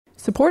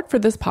Support for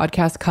this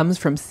podcast comes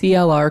from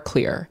CLR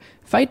Clear.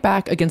 Fight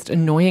back against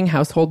annoying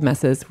household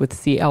messes with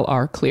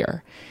CLR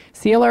Clear.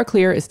 CLR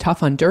Clear is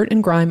tough on dirt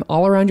and grime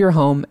all around your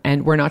home,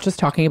 and we're not just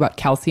talking about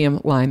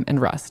calcium, lime,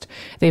 and rust.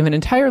 They have an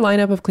entire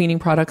lineup of cleaning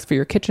products for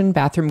your kitchen,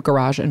 bathroom,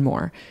 garage, and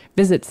more.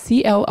 Visit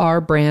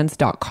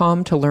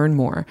clrbrands.com to learn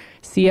more.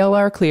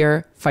 CLR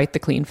Clear, fight the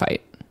clean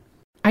fight.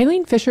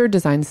 Eileen Fisher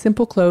designs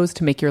simple clothes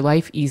to make your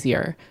life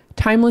easier.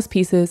 Timeless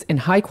pieces in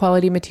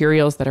high-quality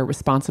materials that are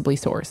responsibly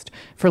sourced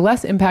for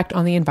less impact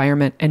on the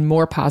environment and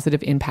more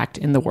positive impact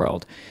in the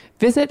world.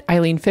 Visit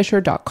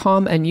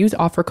eileenfisher.com and use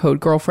offer code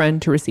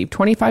GIRLFRIEND to receive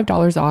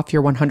 $25 off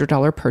your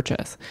 $100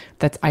 purchase.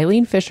 That's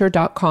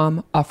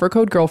eileenfisher.com, offer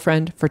code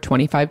GIRLFRIEND for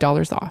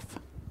 $25 off.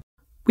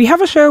 We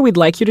have a show we'd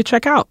like you to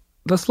check out.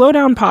 The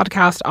Slowdown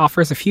podcast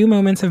offers a few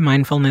moments of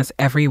mindfulness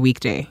every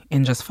weekday.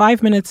 In just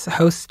 5 minutes,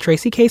 host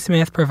Tracy K.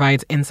 Smith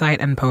provides insight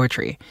and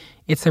poetry.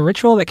 It's a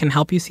ritual that can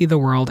help you see the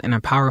world in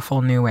a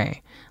powerful new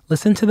way.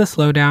 Listen to The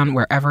Slowdown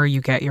wherever you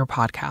get your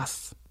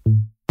podcasts.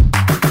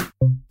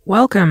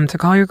 Welcome to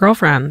Call Your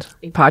Girlfriend,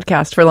 A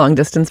podcast for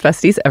long-distance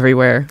besties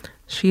everywhere.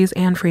 She's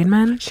Anne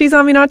Friedman. She's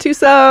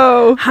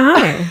Aminatu-So.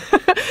 Hi.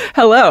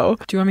 Hello.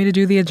 Do you want me to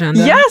do the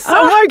agenda? Yes.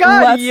 Oh my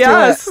God. Let's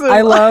yes. do it.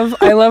 I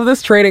love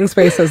this trading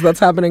spaces that's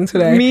happening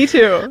today. Me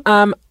too.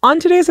 On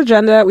today's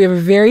agenda, we have a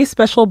very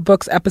special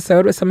books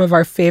episode with some of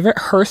our favorite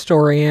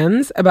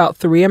herstorians about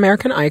 3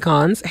 American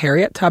icons,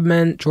 Harriet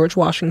Tubman, George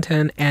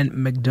Washington, and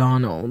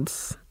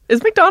McDonald's.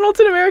 Is McDonald's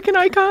an American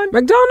icon?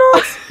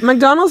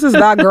 McDonald's is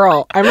that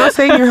girl. I'm not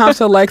saying you have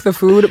to like the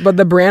food, but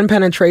the brand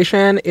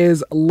penetration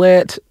is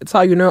lit. It's how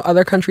you know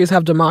other countries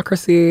have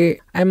democracy.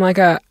 I'm like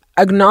a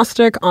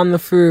agnostic on the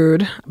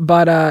food,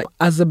 but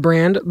as a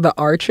brand, the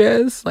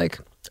arches, like,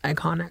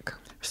 iconic.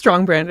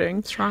 Strong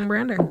branding. Strong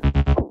branding.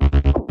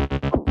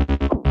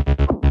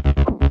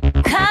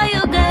 Call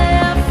your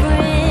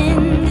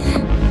girlfriend.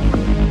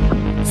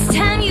 It's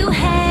time you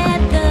had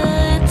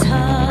the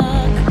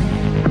talk.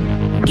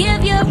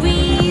 Give your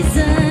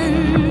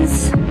reasons.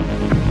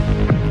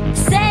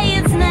 Say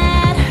it's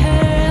not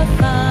her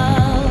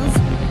fault.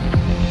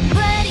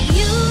 But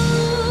you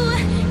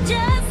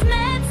just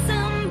met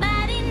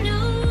somebody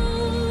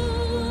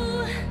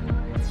new.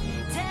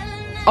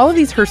 All of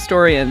these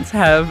herstorians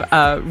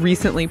have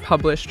recently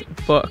published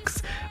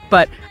books.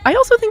 But I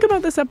also think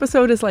about this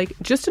episode as like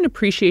just an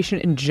appreciation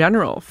in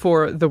general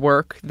for the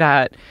work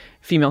that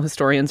female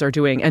historians are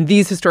doing, and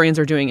these historians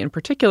are doing in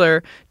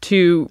particular,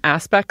 to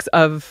aspects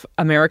of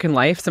American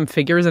life, some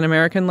figures in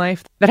American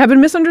life that have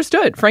been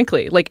misunderstood,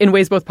 frankly, like in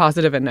ways both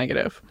positive and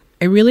negative.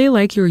 I really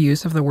like your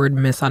use of the word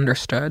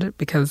misunderstood,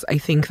 because I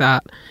think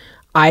that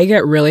I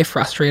get really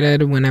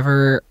frustrated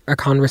whenever a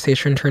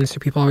conversation turns to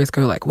people always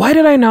go like, why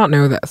did I not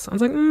know this? I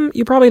was like,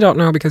 you probably don't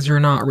know because you're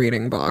not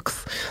reading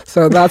books.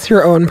 So that's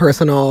your own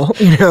personal,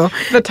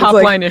 The top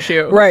line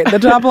issue. Right. The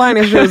top line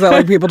issue is that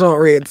like people don't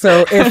read.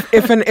 So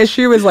if an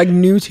issue is like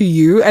new to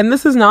you, and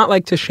this is not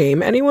like to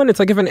shame anyone, it's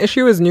like if an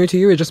issue is new to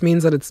you, it just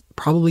means that it's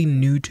probably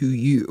new to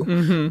you.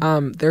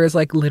 Mm-hmm. There is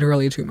like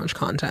literally too much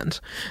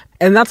content.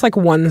 And that's like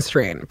one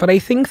strain. But I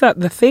think that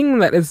the thing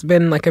that has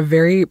been like a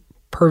very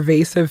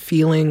pervasive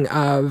feeling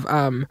of,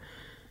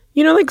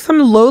 like some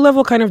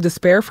low-level kind of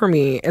despair for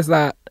me is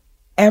that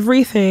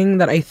everything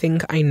that I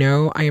think I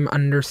know, I am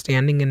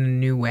understanding in a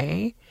new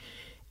way.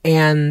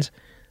 And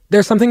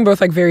there's something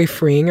both like very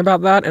freeing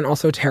about that and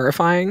also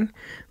terrifying.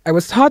 I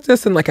was taught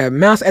this in like a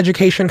mass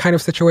education kind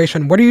of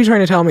situation. What are you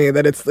trying to tell me?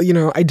 That it's,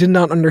 I did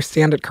not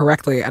understand it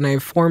correctly. And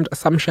I've formed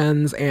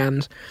assumptions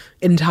and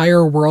entire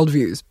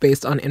worldviews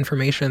based on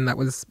information that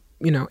was,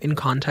 in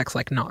context,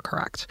 like not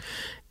correct.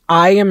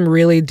 I am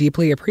really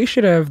deeply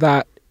appreciative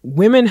that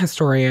women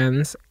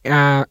historians,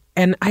 and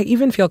I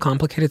even feel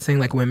complicated saying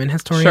like women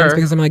historians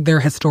because I'm like, they're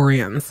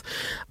historians.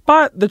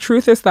 But the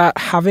truth is that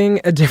having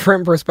a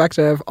different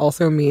perspective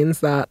also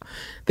means that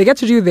they get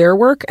to do their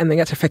work and they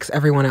get to fix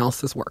everyone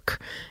else's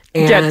work.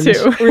 And,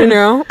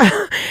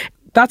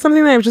 that's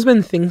something that I've just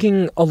been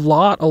thinking a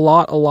lot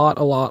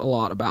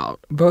about.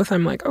 Both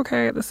I'm like,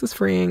 okay, this is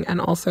freeing. And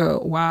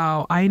also,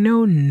 wow, I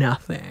know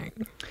nothing.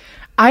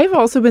 I've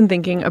also been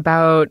thinking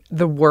about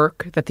the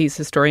work that these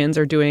historians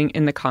are doing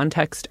in the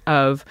context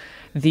of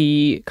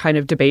the kind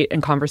of debate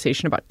and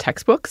conversation about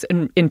textbooks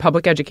and in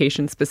public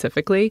education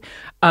specifically.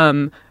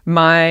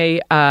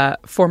 My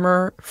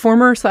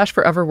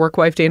former/forever work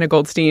wife, Dana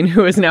Goldstein,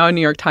 who is now a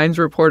New York Times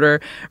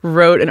reporter,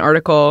 wrote an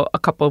article a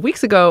couple of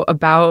weeks ago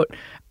about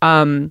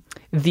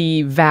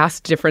the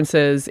vast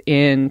differences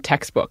in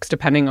textbooks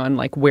depending on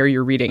like where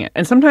you're reading it.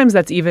 And sometimes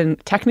that's even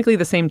technically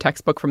the same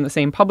textbook from the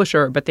same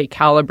publisher, but they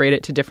calibrate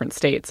it to different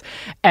states.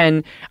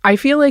 And I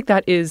feel like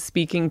that is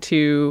speaking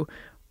to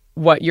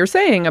what you're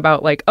saying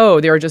about like,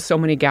 oh, there are just so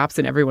many gaps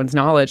in everyone's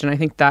knowledge. And I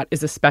think that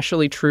is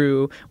especially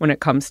true when it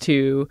comes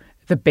to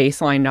the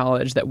baseline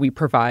knowledge that we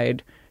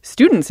provide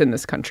students in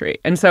this country.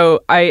 And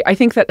so I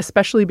think that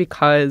especially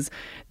because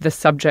the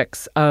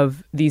subjects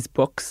of these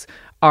books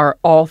are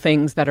all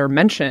things that are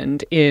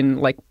mentioned in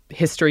like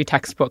history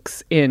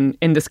textbooks in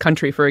this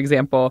country, for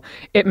example,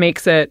 it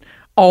makes it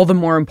all the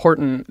more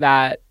important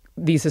that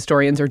these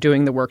historians are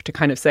doing the work to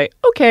kind of say,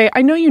 okay,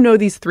 I know you know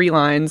these 3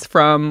 lines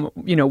from,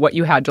 what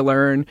you had to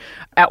learn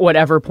at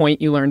whatever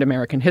point you learned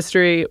American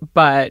history,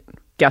 but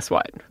guess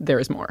what? There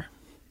is more.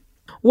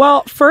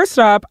 Well, first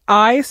up,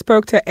 I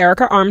spoke to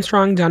Erica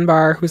Armstrong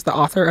Dunbar, who's the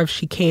author of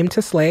She Came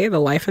to Slay, The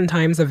Life and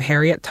Times of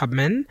Harriet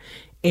Tubman.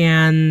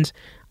 And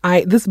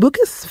this book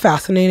is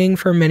fascinating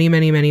for many,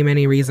 many, many,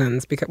 many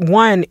reasons. Because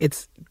one,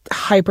 it's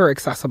hyper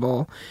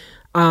accessible.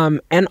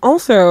 And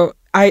also,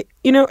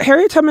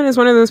 Harriet Tubman is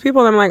one of those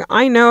people that I'm like,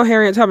 I know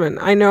Harriet Tubman.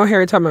 I know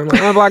Harriet Tubman.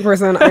 Like, I'm a Black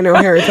person. I know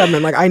Harriet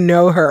Tubman. Like, I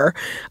know her.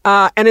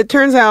 And it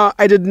turns out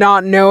I did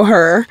not know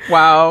her.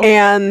 Wow.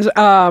 And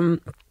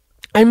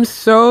I'm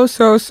so,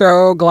 so,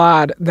 so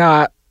glad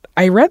that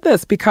I read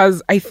this,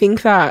 because I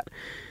think that,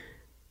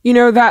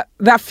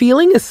 that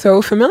feeling is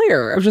so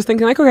familiar. I was just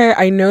thinking like, okay,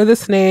 I know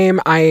this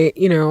name.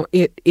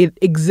 It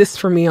exists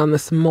for me on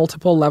this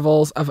multiple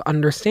levels of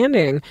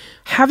understanding.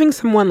 Having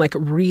someone like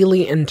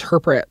really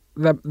interpret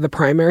the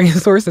primary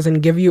sources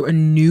and give you a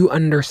new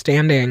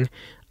understanding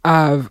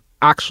of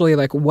actually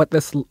like what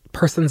this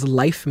person's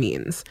life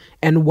means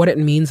and what it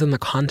means in the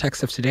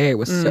context of today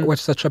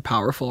was such a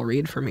powerful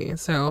read for me.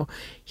 So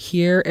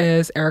here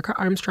is Erica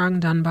Armstrong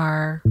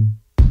Dunbar.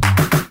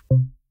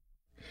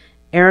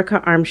 Erica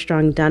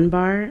Armstrong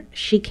Dunbar,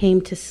 She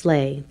Came to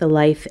Slay, The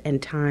Life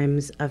and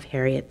Times of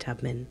Harriet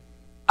Tubman.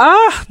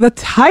 The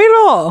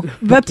title!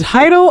 The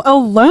title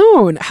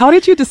alone. How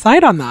did you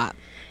decide on that?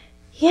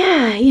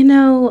 Yeah,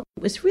 it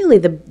was really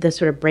the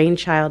sort of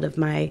brainchild of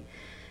my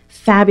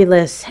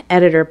fabulous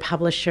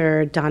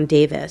editor-publisher, Don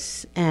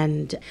Davis.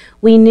 And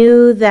we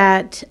knew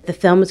that the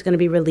film was going to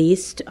be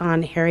released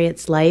on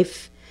Harriet's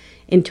life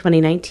in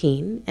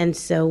 2019. And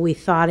so we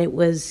thought it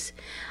was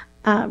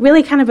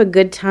really kind of a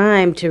good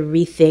time to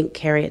rethink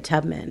Harriet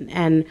Tubman.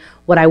 And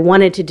what I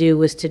wanted to do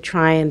was to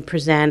try and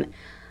present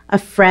a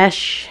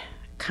fresh,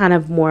 kind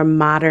of more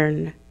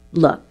modern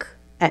look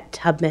at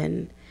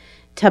Tubman.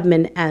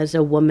 Tubman as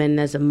a woman,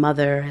 as a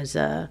mother, as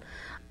a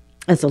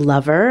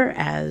lover,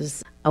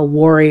 as a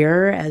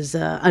warrior, as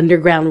an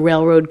Underground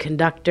Railroad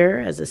conductor,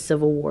 as a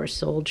Civil War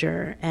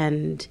soldier.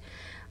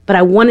 But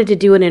I wanted to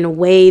do it in a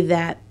way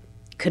that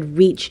could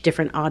reach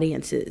different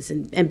audiences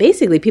and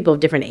basically people of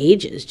different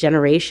ages,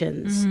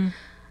 generations. Mm-hmm.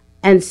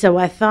 And so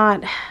I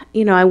thought,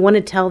 I want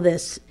to tell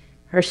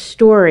her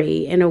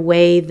story in a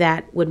way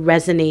that would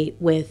resonate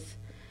with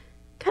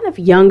kind of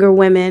younger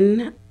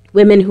women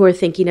who are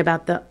thinking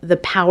about the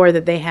power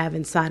that they have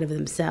inside of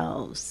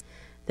themselves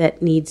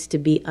that needs to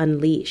be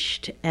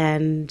unleashed.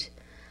 And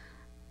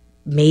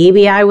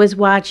maybe I was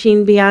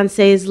watching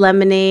Beyonce's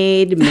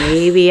Lemonade,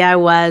 maybe I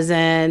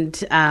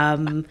wasn't.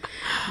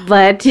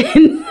 But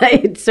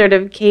it sort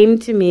of came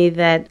to me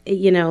that,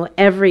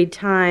 every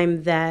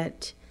time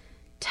that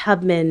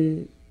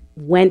Tubman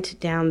went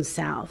down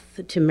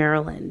south to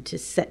Maryland to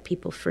set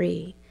people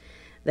free,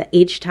 that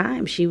each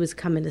time she was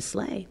coming to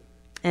slay.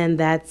 And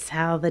that's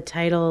how the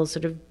title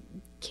sort of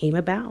came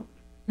about.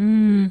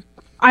 Mm.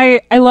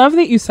 I love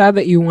that you said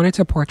that you wanted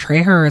to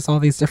portray her as all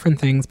these different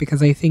things,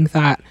 because I think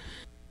that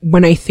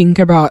when I think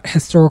about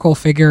historical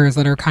figures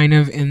that are kind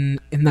of in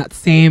that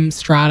same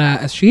strata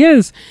as she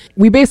is,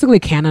 we basically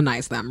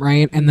canonize them,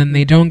 right? And then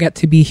they don't get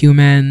to be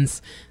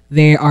humans.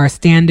 They are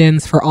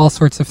stand-ins for all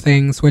sorts of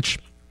things, which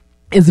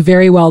is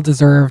very well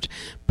deserved.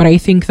 But I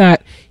think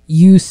that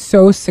you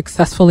so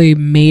successfully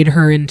made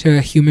her into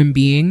a human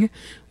being,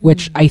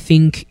 which I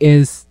think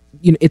is,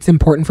 it's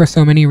important for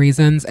so many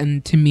reasons.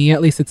 And to me,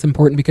 at least, it's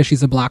important because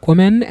she's a Black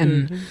woman,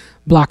 and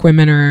Black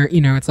women are,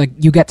 it's like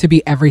you get to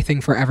be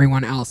everything for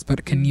everyone else, but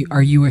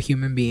are you a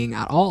human being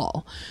at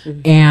all?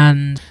 Mm-hmm.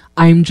 And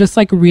I'm just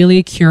like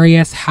really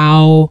curious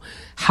how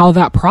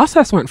that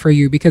process went for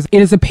you, because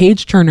it is a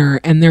page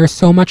turner and there's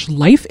so much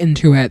life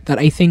into it that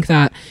I think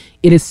that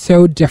it is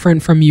so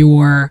different from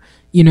your,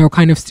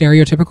 kind of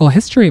stereotypical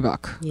history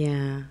book.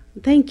 Yeah.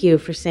 Thank you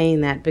for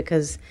saying that,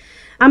 because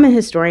I'm a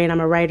historian, I'm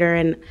a writer,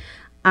 and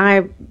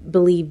I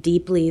believe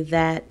deeply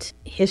that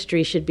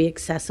history should be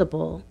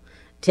accessible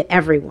to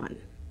everyone.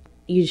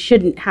 You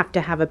shouldn't have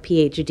to have a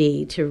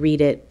PhD to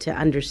read it, to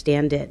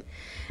understand it,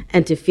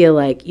 and to feel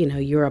like,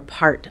 you're a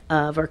part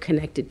of or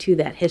connected to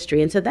that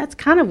history. And so that's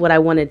kind of what I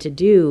wanted to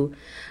do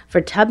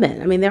for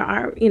Tubman. I mean, there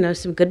are,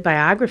 some good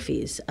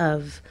biographies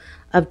of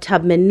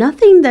Tubman,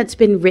 nothing that's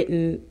been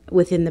written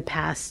within the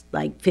past,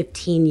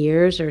 15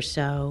 years or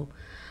so.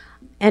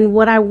 And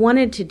what I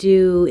wanted to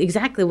do,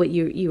 exactly what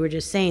you were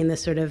just saying,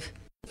 this sort of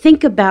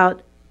think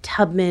about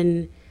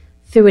Tubman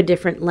through a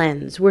different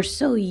lens. We're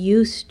so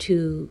used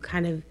to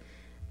kind of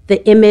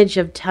the image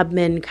of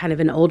Tubman, kind of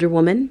an older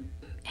woman,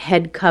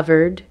 head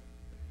covered,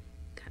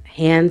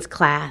 hands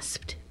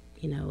clasped,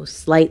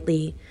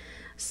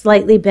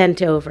 slightly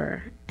bent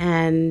over.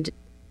 And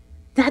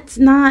that's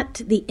not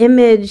the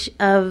image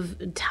of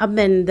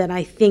Tubman that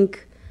I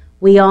think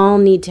we all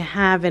need to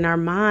have in our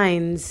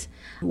minds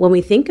when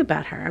we think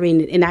about her. I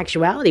mean, in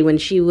actuality, when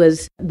she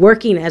was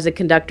working as a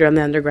conductor on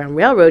the Underground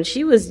Railroad,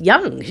 she was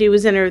young. She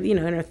was in her, in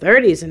her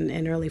 30s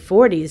and early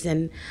 40s.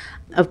 And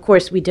of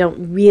course, we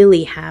don't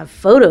really have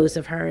photos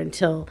of her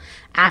until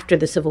after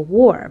the Civil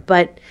War.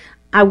 But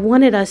I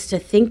wanted us to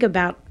think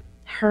about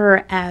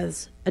her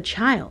as a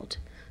child.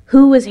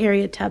 Who was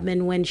Harriet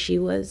Tubman when she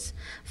was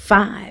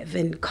 5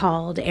 and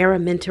called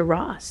Araminta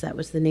Ross? That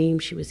was the name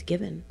she was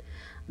given.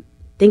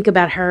 Think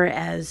about her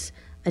as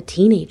a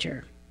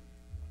teenager,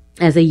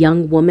 as a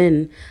young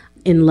woman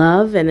in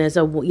love, and as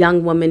a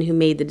young woman who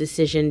made the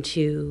decision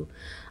to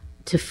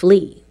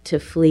flee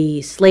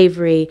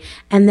slavery,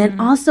 and then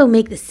also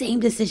make the same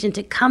decision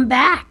to come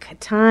back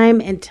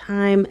time and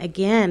time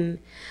again.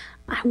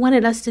 I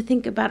wanted us to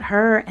think about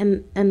her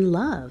and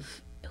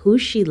love, who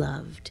she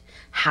loved,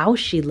 how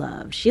she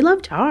loved. She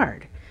loved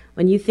hard.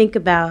 When you think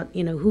about,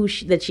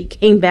 that she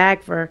came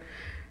back for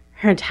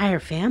her entire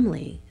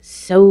family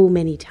so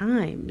many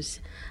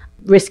times,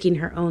 risking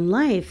her own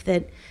life,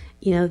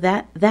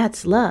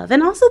 that's love.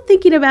 And also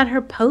thinking about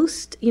her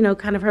post,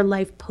 kind of her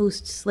life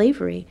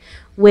post-slavery,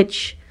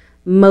 which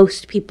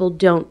most people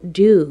don't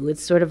do.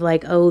 It's sort of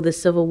like, oh, the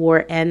Civil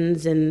War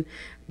ends and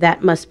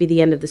that must be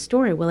the end of the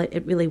story. Well,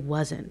 it really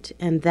wasn't.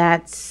 And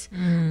that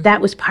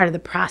was part of the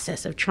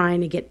process of trying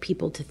to get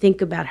people to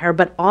think about her,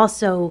 but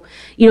also,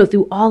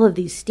 through all of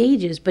these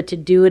stages, but to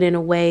do it in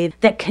a way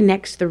that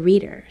connects the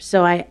reader.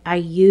 So I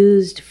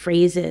used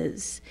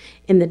phrases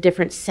in the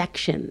different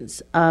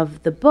sections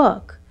of the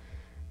book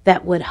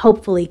that would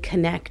hopefully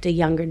connect a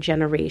younger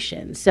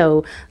generation.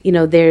 So,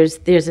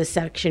 there's a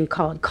section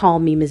called Call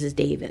Me Mrs.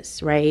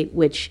 Davis, right?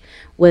 Which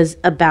was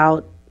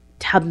about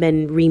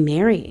Tubman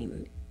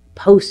remarrying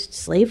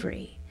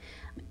post-slavery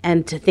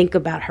and to think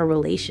about her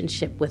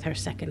relationship with her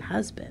second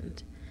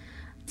husband.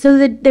 So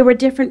that there were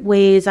different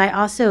ways. I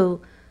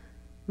also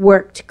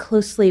worked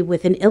closely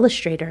with an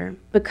illustrator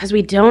because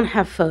we don't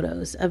have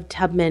photos of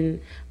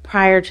Tubman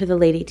prior to the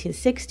late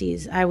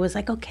 1860s. I was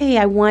like, okay,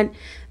 I want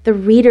the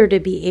reader to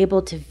be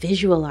able to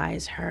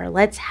visualize her.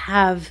 Let's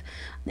have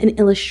an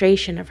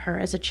illustration of her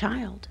as a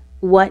child.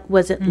 What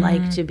was it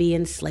like to be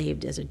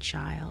enslaved as a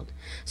child?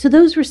 So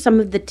those were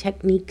some of the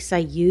techniques I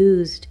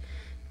used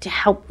to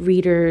help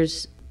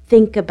readers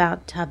think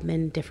about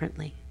Tubman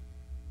differently.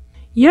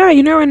 Yeah,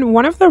 and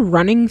one of the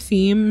running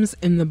themes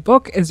in the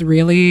book is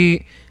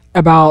really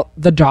about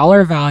the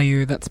dollar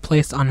value that's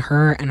placed on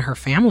her and her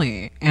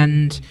family.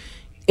 And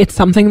it's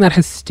something that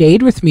has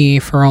stayed with me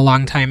for a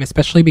long time,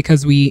 especially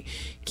because we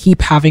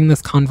keep having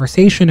this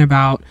conversation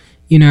about,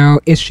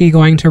 is she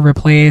going to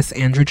replace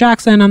Andrew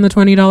Jackson on the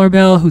 $20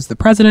 bill? Who's the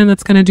president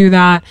that's going to do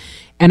that?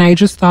 And I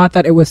just thought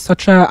that it was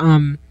such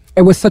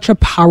a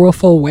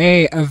powerful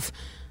way of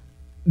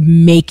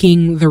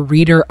making the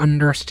reader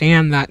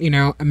understand that,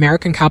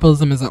 American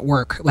capitalism is at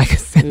work, like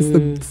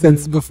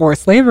since before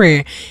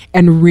slavery,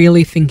 and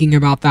really thinking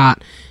about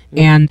that.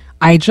 And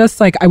I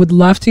would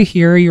love to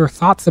hear your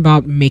thoughts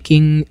about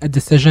making a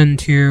decision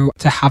to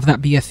have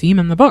that be a theme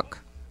in the book.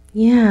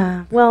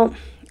 Yeah, well,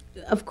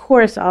 of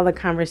course, all the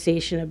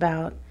conversation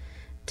about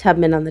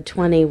Tubman on the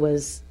 20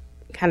 was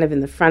kind of in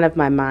the front of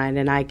my mind,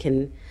 and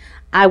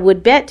I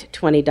would bet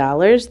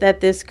 $20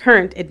 that this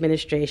current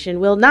administration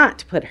will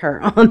not put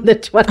her on the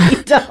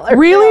 $20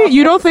 Really? bill.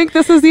 You don't think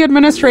this is the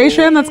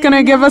administration that's going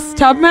to give us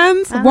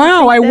Tubmans?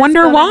 Wow, I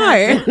wonder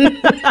why.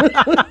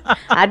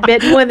 I'd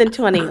bet more than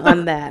 20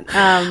 on that.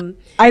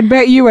 I'd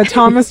bet you a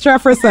Thomas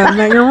Jefferson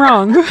that you're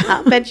wrong.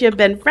 I'll bet you a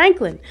Ben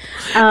Franklin.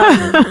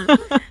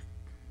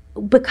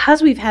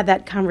 Because we've had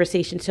that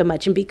conversation so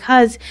much, and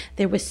because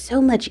there was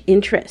so much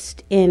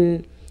interest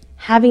in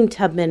having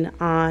Tubman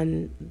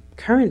on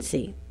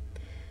currency,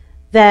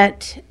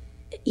 that,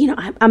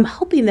 I'm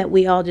hoping that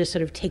we all just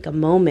sort of take a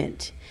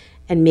moment,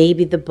 and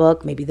maybe the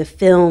book, maybe the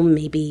film,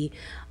 maybe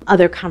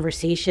other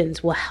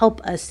conversations will help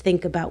us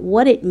think about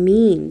what it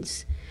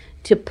means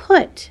to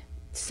put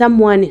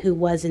someone who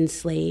was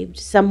enslaved,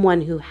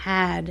 someone who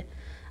had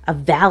a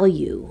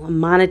value, a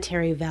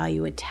monetary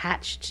value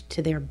attached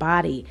to their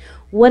body.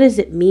 What does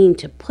it mean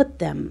to put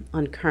them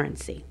on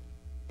currency?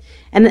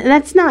 And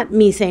that's not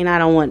me saying I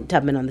don't want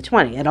Tubman on the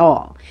 20 at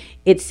all.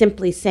 It's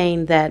simply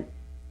saying that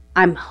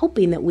I'm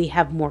hoping that we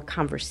have more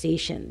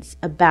conversations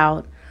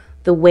about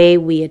the way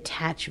we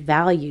attach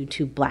value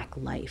to Black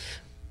life,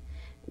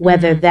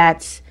 whether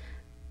that's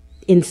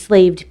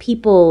enslaved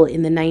people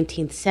in the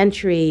 19th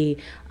century,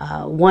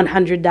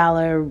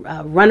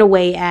 $100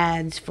 runaway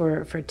ads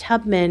for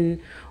Tubman,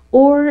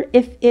 or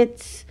if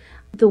it's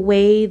the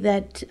way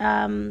that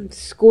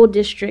school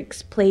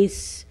districts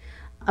place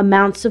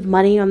amounts of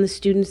money on the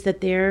students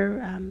that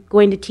they're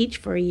going to teach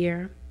for a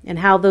year, and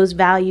how those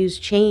values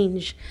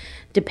change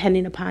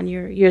depending upon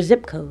your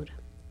zip code.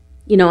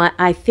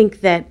 I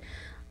think that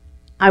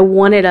I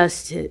wanted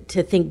us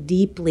to think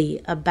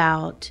deeply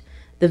about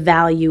the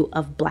value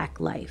of Black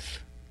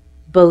life,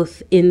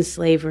 both in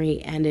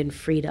slavery and in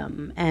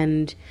freedom.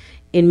 And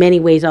in many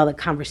ways, all the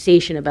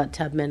conversation about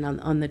Tubman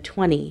on the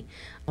 20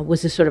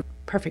 was a sort of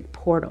perfect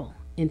portal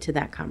into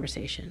that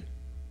conversation.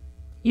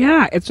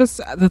 Yeah,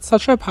 that's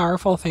such a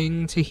powerful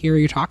thing to hear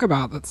you talk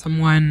about, that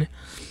someone,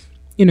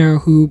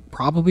 who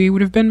probably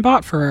would have been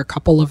bought for a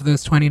couple of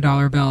those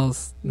 $20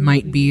 bills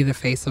might be the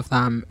face of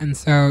them. And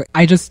so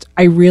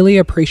I really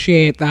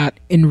appreciate that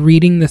in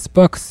reading this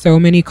book, so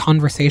many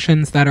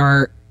conversations that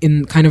are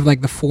in kind of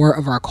like the fore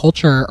of our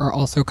culture are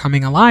also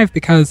coming alive,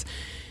 because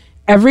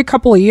every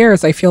couple of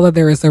years I feel that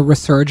there is a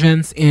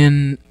resurgence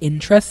in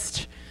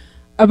interest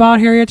about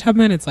Harriet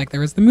Tubman. It's like there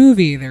was the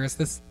movie, there was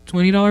this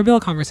 $20 bill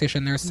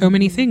conversation, there's so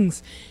many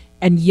things.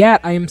 And yet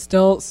I am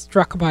still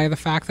struck by the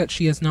fact that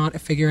she is not a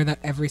figure that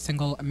every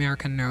single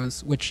American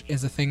knows, which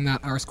is a thing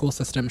that our school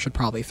system should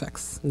probably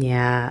fix.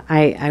 Yeah,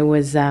 I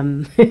was,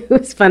 it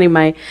was funny.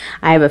 I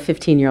have a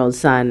 15-year-old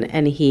son,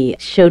 and he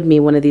showed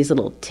me one of these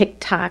little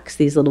TikToks,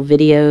 these little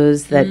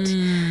videos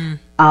that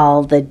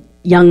all the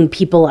young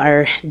people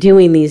are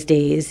doing these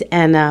days.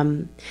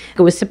 And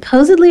it was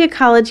supposedly a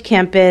college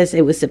campus.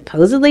 It was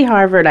supposedly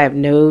Harvard. I have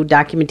no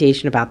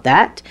documentation about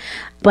that.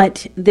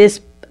 But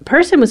this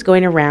person was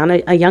going around,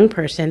 a young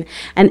person,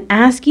 and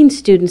asking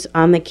students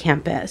on the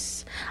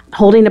campus,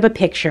 holding up a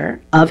picture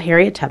of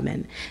Harriet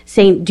Tubman,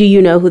 saying, do you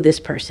know who this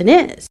person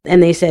is?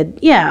 And they said,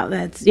 yeah,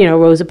 that's,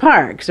 Rosa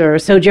Parks or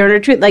Sojourner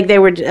Truth. Like they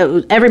were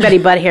everybody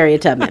but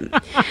Harriet Tubman.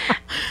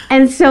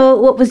 And so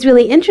what was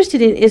really interesting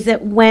is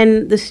that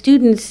when the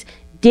students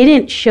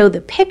didn't show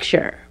the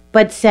picture,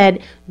 but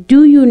said,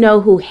 do you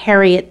know who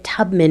Harriet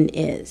Tubman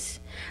is?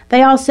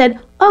 They all said,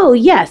 oh,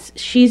 yes,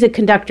 she's a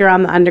conductor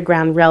on the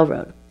Underground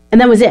Railroad. And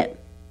that was it.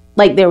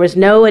 Like there was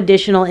no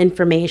additional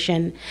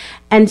information.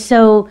 And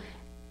so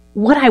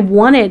what I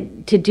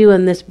wanted to do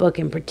in this book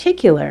in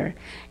particular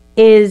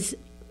is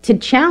to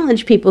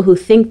challenge people who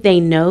think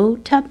they know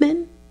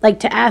Tubman, like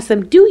to ask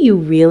them, do you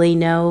really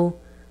know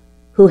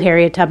who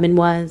Harriet Tubman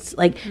was?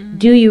 Like,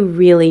 do you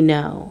really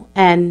know?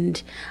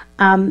 And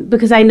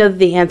because I know that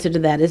the answer to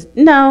that is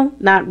no,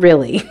 not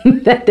really.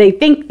 That they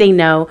think they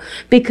know,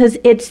 because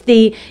it's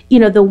the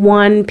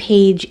one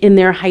page in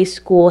their high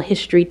school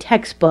history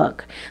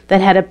textbook that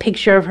had a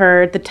picture of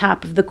her at the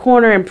top of the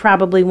corner and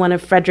probably one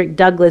of Frederick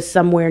Douglass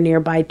somewhere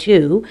nearby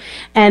too.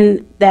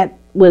 And that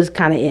was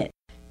kind of it.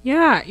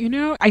 Yeah,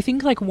 I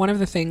think like one of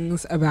the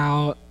things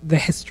about the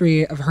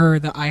history of her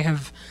that I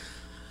have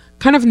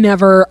kind of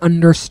never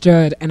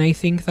understood, and I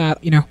think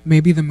that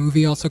maybe the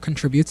movie also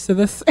contributes to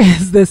this,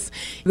 is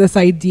this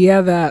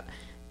idea that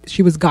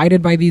she was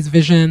guided by these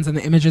visions and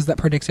the images that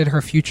predicted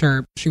her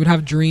future. She would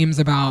have dreams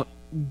about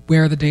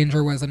where the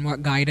danger was and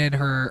what guided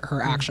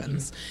her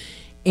actions.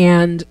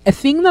 And a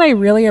thing that I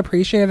really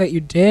appreciate that you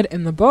did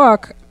in the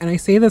book, and I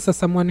say this as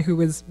someone who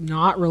is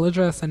not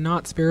religious and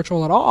not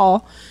spiritual at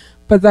all,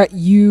 but that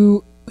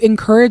you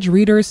encourage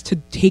readers to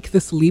take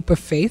this leap of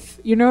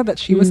faith, that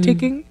she was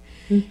taking.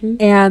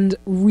 And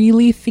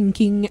really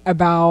thinking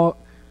about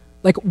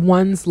like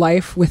one's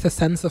life with a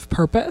sense of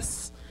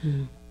purpose.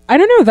 I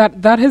don't know,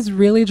 that has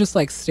really just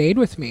like stayed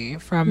with me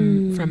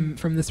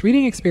from this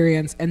reading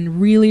experience,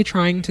 and really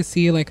trying to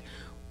see like,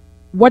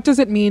 what does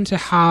it mean to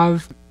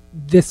have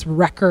this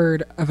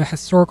record of a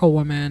historical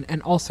woman,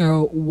 and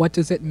also what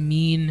does it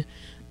mean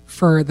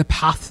for the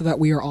path that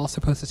we are all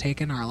supposed to take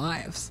in our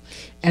lives.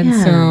 And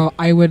so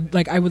I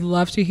would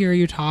love to hear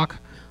you talk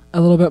a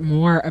little bit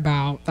more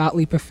about that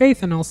leap of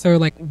faith, and also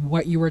like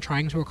what you were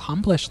trying to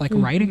accomplish, like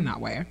writing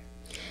that way.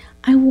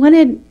 I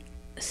wanted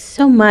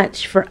so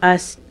much for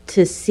us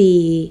to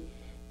see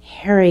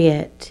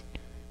Harriet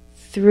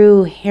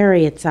through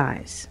Harriet's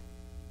eyes.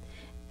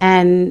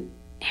 And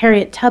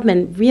Harriet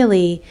Tubman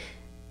really,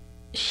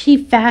 she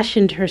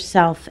fashioned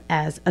herself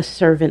as a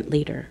servant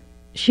leader.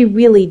 She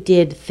really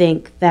did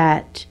think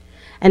that,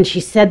 and she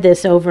said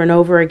this over and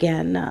over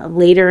again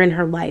later in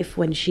her life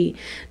when she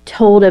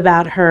told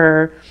about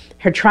her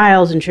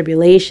trials and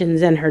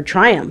tribulations and her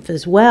triumph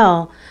as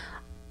well.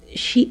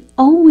 She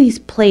always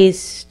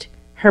placed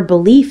her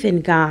belief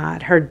in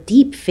God, her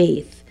deep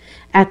faith,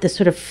 at the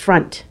sort of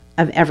front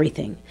of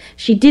everything.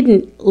 She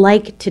didn't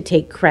like to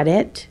take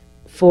credit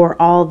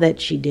for all that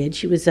she did.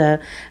 She was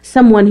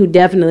someone who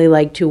definitely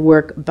liked to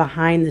work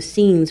behind the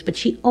scenes, but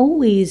she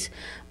always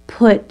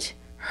put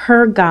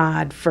her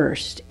God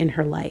first in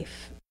her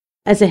life.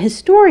 As a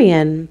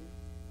historian,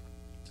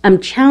 I'm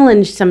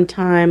challenged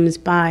sometimes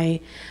by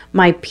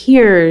my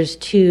peers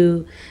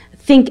to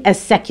think as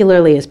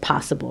secularly as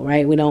possible,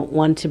 right? We don't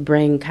want to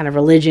bring kind of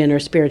religion or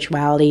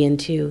spirituality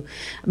into,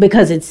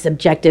 because it's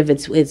subjective,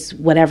 it's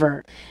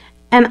whatever.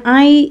 And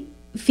I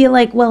feel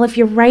like, well, if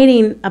you're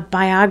writing a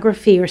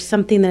biography or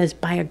something that is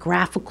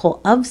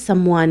biographical of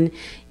someone,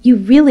 you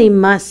really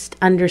must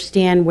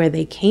understand where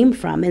they came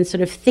from, and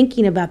sort of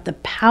thinking about the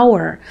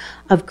power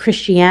of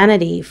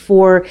Christianity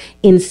for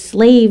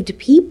enslaved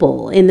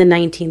people in the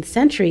 19th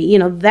century.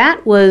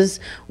 That was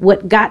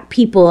what got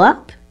people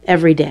up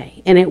every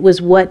day, and it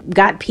was what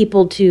got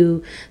people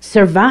to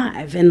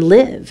survive and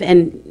live.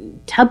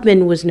 And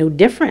Tubman was no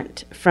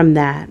different from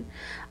that.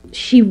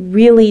 She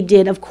really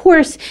did, of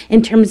course,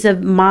 in terms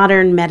of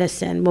modern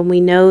medicine, when we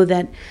know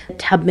that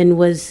Tubman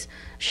was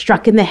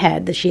struck in the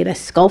head, that she had a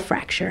skull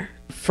fracture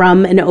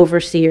from an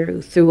overseer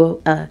who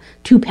threw a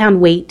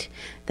 2-pound weight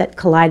that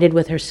collided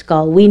with her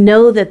skull. We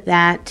know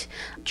that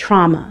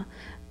trauma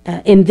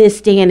in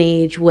this day and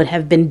age would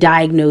have been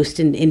diagnosed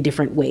in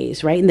different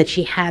ways, right? And that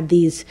she had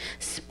these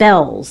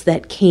spells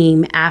that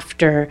came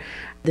after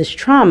this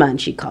trauma,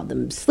 and she called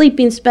them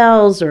sleeping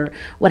spells or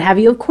what have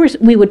you. Of course,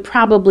 we would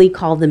probably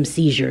call them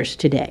seizures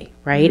today,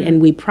 right? Mm-hmm.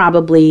 And we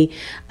probably,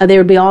 there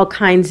would be all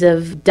kinds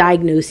of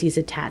diagnoses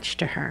attached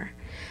to her.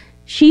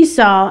 She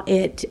saw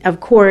it, of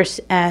course,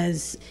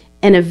 as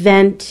an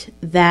event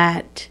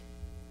that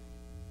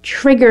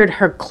triggered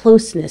her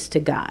closeness to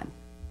God.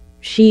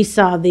 She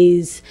saw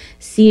these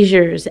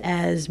seizures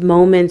as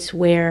moments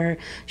where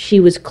she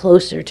was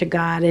closer to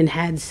God and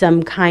had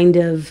some kind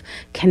of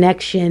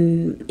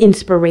connection,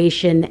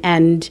 inspiration,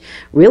 and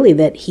really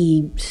that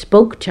he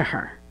spoke to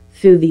her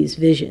through these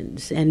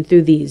visions and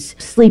through these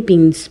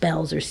sleeping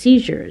spells or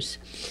seizures.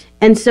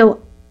 And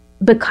so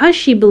because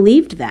she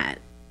believed that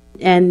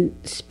and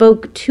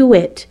spoke to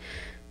it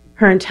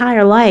her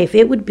entire life,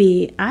 it would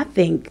be, I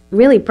think,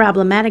 really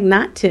problematic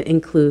not to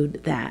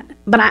include that.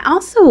 But I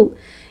also,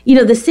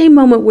 the same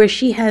moment where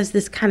she has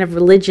this kind of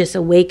religious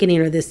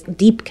awakening or this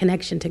deep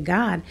connection to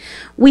God,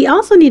 we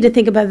also need to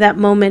think about that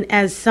moment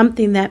as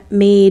something that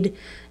made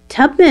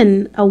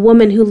Tubman a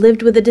woman who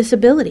lived with a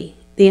disability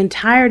the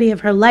entirety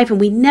of her life. And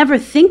we never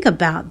think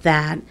about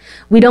that.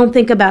 We don't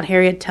think about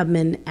Harriet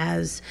Tubman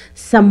as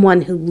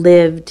someone who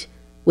lived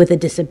with a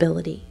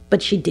disability,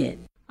 but she did.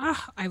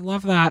 I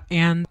love that.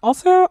 And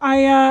also,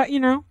 I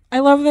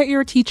love that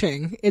you're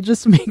teaching. It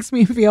just makes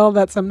me feel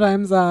that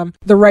sometimes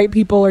the right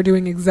people are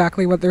doing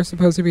exactly what they're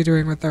supposed to be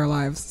doing with their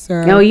lives.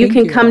 So you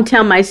can come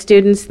tell my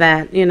students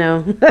that,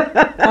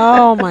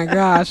 Oh my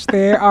gosh,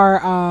 they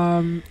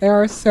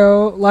are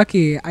so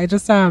lucky. I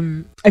just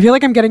I feel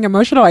like I'm getting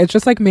emotional. It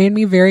just like made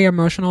me very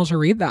emotional to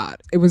read that.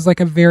 It was like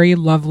a very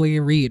lovely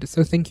read.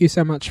 So thank you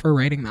so much for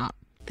writing that.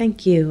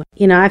 Thank you.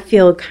 I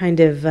feel kind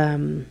of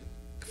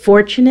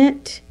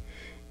fortunate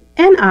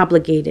and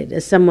obligated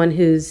as someone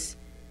who's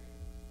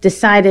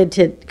decided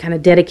to kind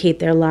of dedicate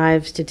their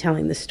lives to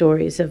telling the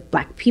stories of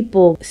Black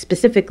people,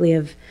 specifically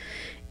of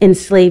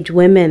enslaved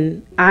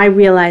women. I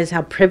realize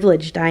how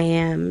privileged I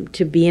am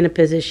to be in a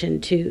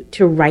position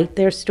to write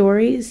their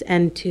stories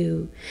and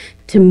to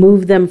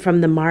move them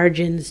from the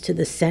margins to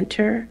the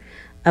center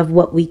of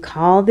what we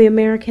call the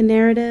American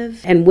narrative.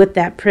 And with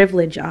that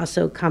privilege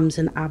also comes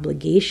an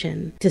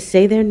obligation to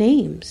say their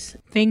names.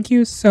 Thank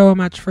you so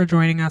much for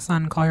joining us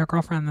on Call Your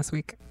Girlfriend this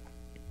week.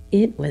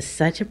 It was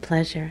such a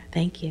pleasure.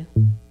 Thank you.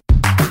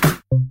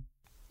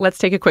 Let's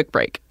take a quick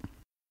break.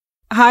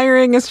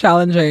 Hiring is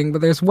challenging,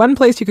 but there's one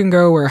place you can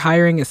go where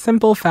hiring is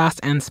simple, fast,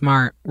 and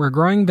smart, where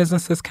growing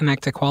businesses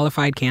connect to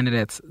qualified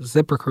candidates,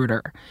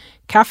 ZipRecruiter.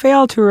 Cafe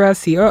Altura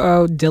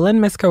COO Dylan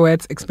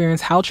Miskowitz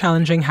experienced how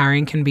challenging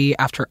hiring can be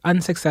after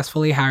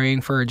unsuccessfully hiring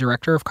for a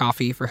director of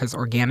coffee for his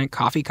organic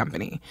coffee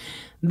company.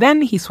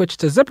 Then he switched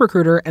to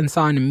ZipRecruiter and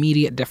saw an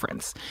immediate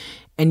difference.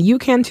 And you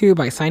can too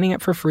by signing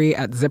up for free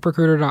at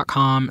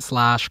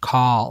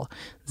ZipRecruiter.com/call.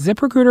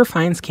 ZipRecruiter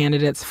finds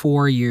candidates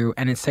for you,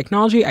 and its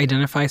technology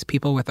identifies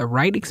people with the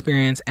right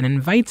experience and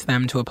invites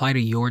them to apply to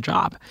your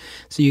job.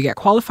 So you get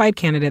qualified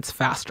candidates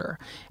faster.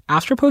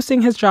 After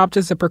posting his job to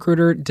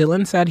ZipRecruiter,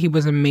 Dylan said he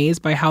was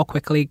amazed by how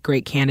quickly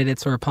great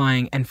candidates were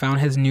applying and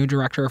found his new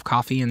director of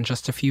coffee in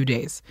just a few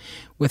days.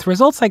 With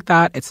results like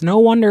that, it's no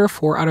wonder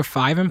 4 out of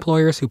 5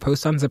 employers who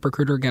post on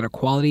ZipRecruiter get a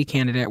quality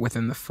candidate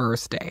within the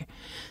first day.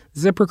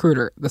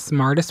 ZipRecruiter, the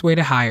smartest way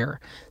to hire.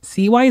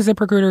 See why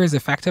ZipRecruiter is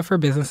effective for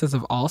businesses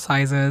of all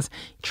sizes.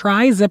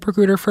 Try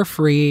ZipRecruiter for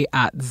free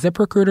at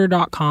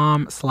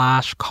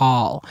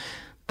ZipRecruiter.com/call.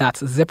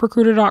 That's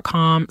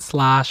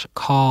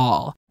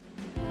ZipRecruiter.com/call.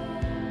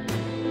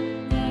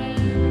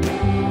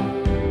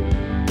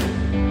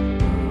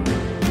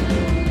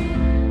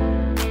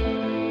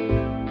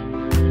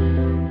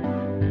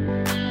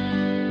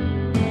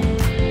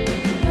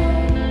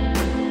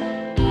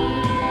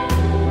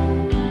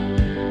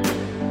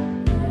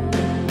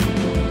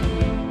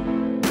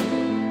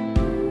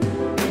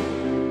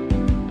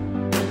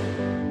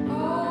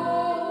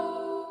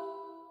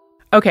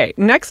 Okay,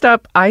 next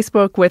up, I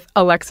spoke with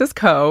Alexis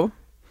Coe,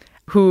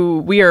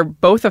 who we are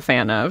both a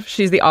fan of.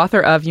 She's the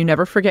author of You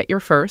Never Forget Your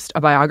First,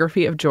 a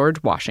biography of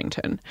George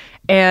Washington.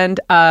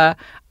 And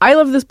I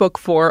love this book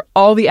for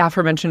all the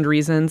aforementioned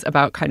reasons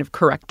about kind of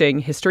correcting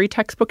history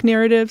textbook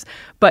narratives.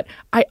 But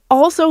I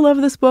also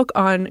love this book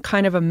on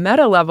kind of a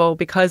meta level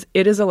because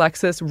it is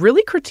Alexis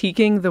really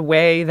critiquing the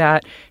way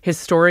that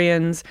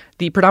historians,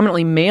 the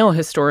predominantly male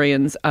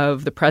historians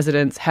of the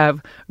presidents,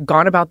 have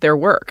gone about their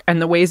work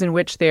and the ways in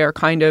which they are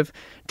kind of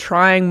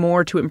trying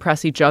more to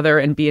impress each other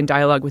and be in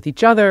dialogue with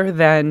each other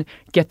than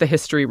get the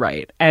history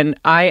right. And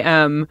I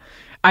am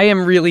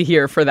really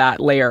here for that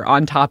layer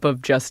on top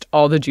of just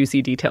all the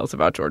juicy details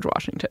about George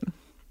Washington.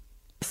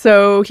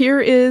 So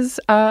here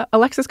is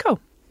Alexis Coe.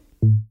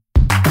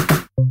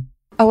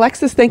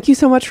 Alexis, thank you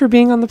so much for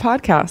being on the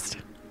podcast.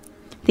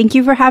 Thank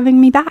you for having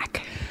me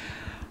back.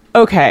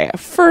 Okay,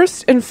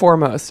 first and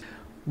foremost,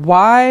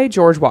 why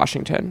George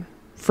Washington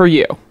for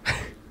you?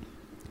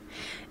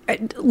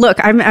 Look,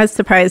 I'm as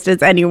surprised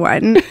as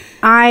anyone.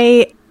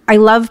 I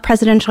love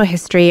presidential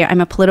history.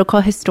 I'm a political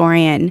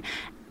historian.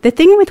 The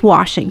thing with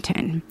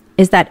Washington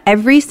is that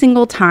every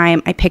single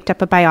time I picked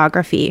up a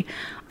biography,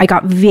 I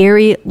got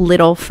very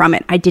little from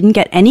it. I didn't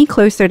get any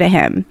closer to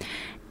him.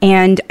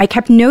 And I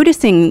kept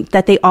noticing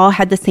that they all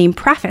had the same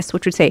preface,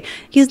 which would say,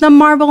 he's the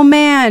marble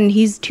man.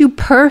 He's too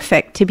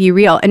perfect to be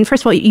real. And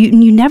first of all,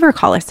 you never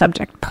call a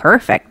subject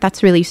perfect.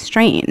 That's really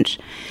strange.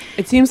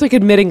 It seems like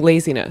admitting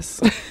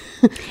laziness.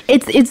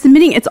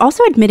 It's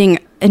also admitting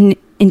an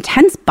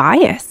intense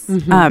bias,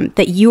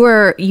 that you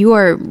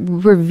are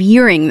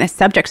revering this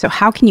subject. So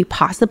how can you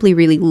possibly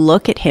really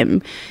look at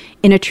him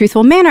in a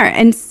truthful manner?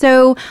 And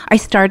so I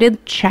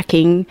started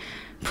checking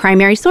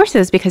primary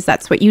sources, because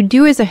that's what you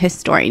do as a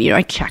historian.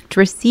 I checked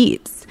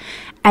receipts,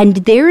 and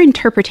their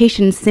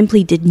interpretation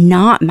simply did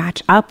not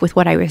match up with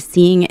what I was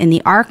seeing in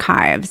the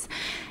archives.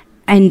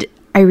 And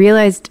I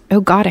realized,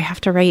 oh God, I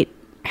have to write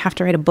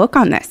a book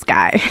on this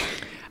guy.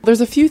 There's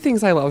a few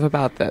things I love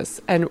about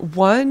this. And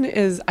one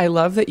is I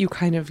love that you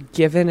kind of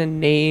given a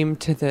name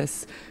to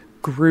this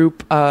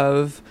group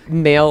of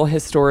male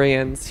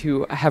historians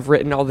who have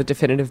written all the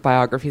definitive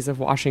biographies of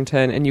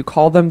Washington, and you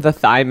call them the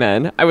Thigh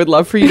Men. I would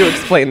love for you to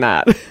explain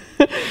that.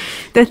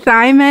 The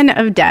Thigh Men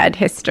of dead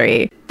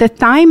history. The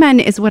Thigh Men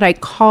is what I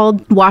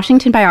called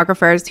Washington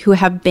biographers who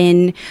have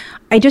been,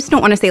 I just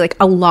don't want to say like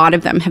a lot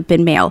of them have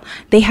been male.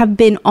 They have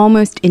been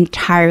almost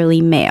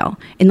entirely male.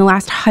 In the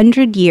last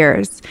 100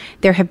 years,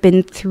 there have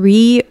been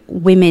 3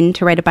 women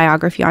to write a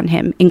biography on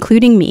him,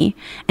 including me.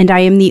 And I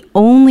am the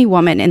only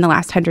woman in the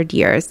last 100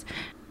 years,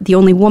 the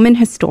only woman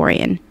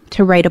historian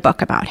to write a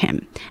book about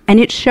him. And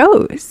it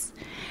shows.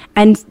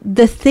 And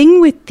the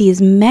thing with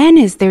these men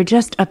is they're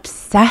just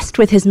obsessed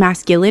with his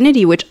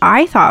masculinity, which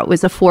I thought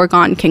was a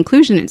foregone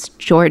conclusion. It's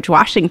George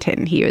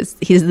Washington. He's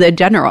the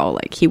general,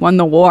 like he won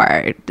the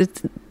war.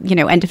 It's,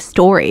 end of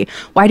story.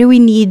 Why do we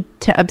need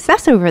to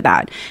obsess over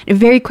that? And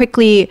very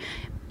quickly,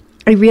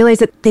 I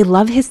realized that they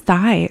love his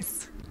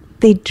thighs.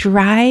 They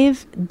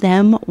drive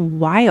them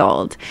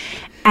wild.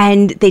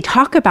 And they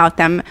talk about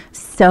them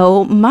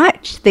so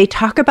much. They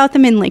talk about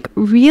them in like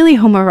really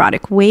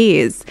homoerotic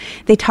ways.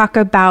 They talk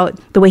about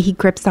the way he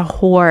grips a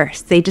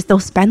horse. They'll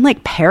spend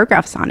like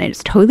paragraphs on it.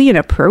 It's totally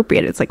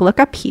inappropriate. It's like,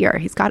 look up here.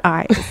 He's got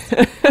eyes.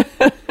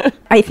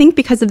 I think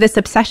because of this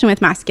obsession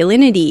with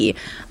masculinity,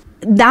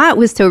 that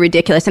was so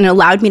ridiculous, and it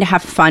allowed me to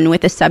have fun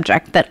with a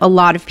subject that a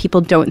lot of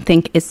people don't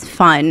think is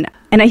fun.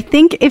 And I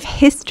think if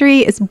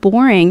history is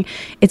boring,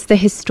 it's the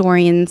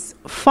historian's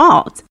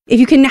fault. If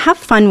you can have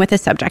fun with a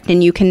subject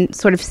and you can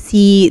sort of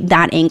see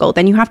that angle,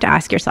 then you have to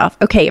ask yourself,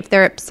 okay, if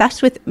they're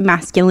obsessed with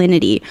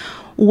masculinity,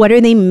 what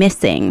are they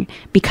missing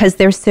because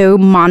they're so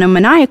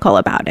monomaniacal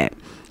about it?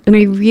 And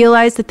I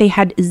realized that they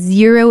had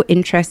zero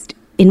interest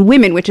in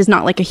women, which is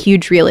not like a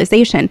huge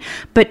realization,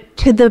 but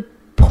to the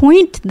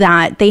point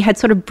that they had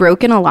sort of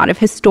broken a lot of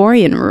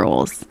historian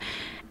rules,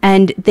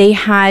 and they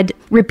had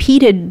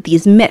repeated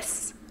these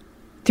myths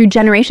through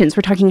generations.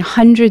 We're talking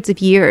hundreds of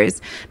years.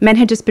 Men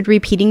had just been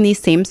repeating these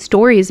same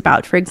stories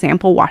about, for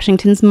example,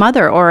 Washington's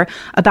mother, or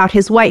about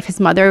his wife. His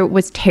mother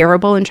was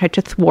terrible and tried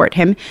to thwart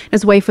him.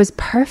 His wife was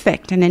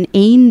perfect and an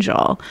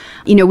angel.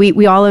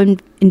 We all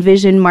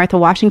envision Martha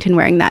Washington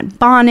wearing that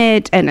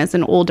bonnet and as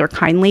an older,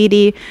 kind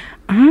lady.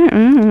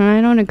 I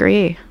don't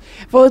agree.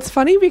 Well, it's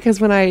funny because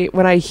when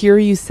I hear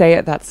you say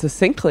it that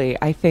succinctly,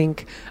 I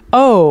think,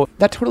 oh,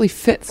 that totally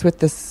fits with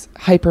this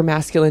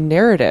hyper-masculine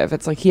narrative.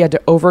 It's like he had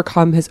to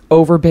overcome his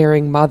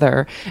overbearing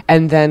mother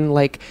and then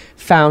like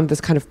found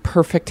this kind of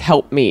perfect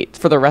helpmeet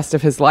for the rest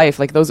of his life.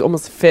 Like those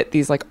almost fit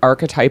these like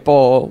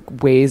archetypal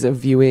ways of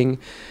viewing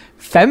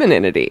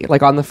femininity,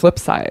 like on the flip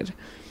side.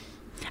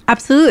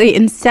 Absolutely.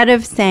 Instead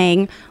of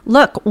saying,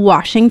 look,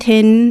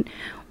 Washington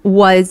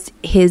was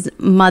his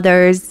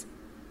mother's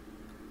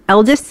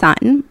eldest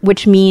son,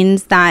 which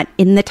means that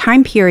in the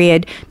time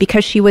period,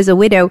 because she was a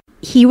widow,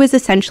 he was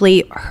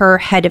essentially her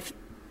head of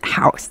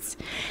house.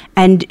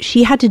 And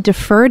she had to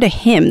defer to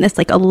him, this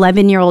like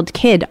 11-year-old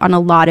kid, on a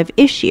lot of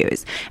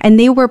issues. And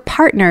they were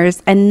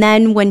partners. And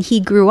then when he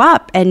grew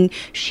up and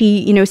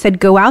she, said,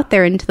 go out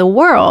there into the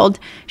world,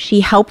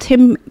 she helped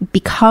him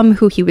become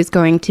who he was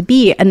going to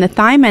be. And the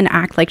Thigh Men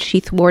act like she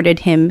thwarted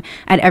him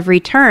at every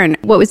turn.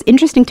 What was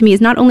interesting to me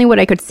is not only what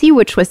I could see,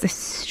 which was this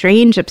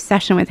strange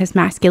obsession with his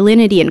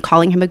masculinity and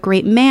calling him a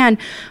great man,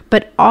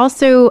 but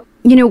also,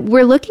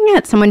 we're looking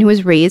at someone who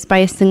was raised by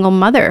a single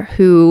mother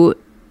who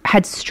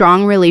had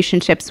strong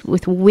relationships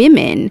with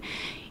women.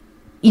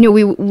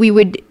 We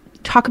would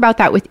talk about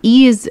that with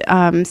ease,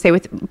 say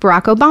with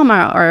Barack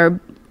Obama, or,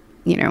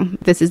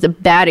 this is a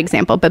bad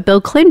example, but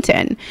Bill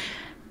Clinton.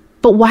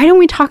 But why don't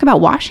we talk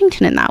about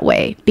Washington in that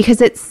way?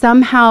 Because it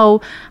somehow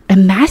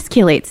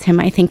emasculates him,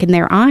 I think, in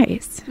their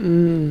eyes.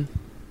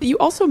 You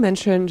also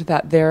mentioned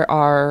that there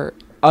are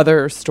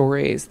other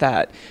stories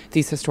that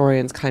these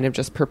historians kind of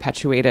just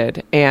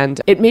perpetuated.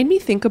 And it made me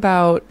think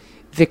about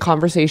the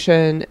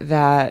conversation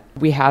that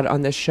we had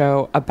on this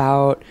show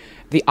about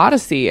the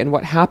Odyssey and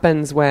what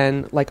happens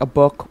when, like, a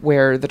book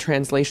where the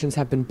translations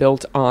have been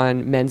built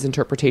on men's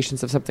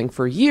interpretations of something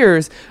for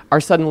years are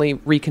suddenly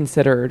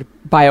reconsidered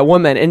by a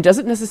woman. And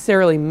doesn't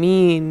necessarily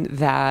mean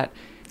that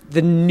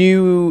the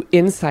new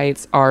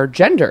insights are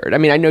gendered. I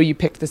mean, I know you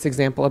picked this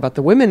example about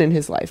the women in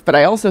his life, but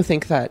I also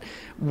think that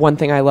one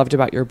thing I loved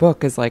about your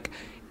book is, like,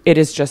 it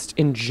is just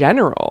in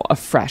general a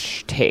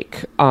fresh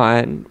take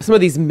on some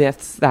of these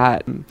myths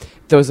that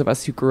those of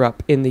us who grew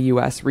up in the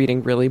US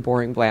reading really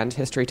boring, bland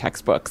history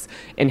textbooks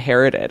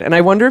inherited. And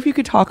I wonder if you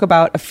could talk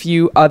about a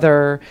few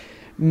other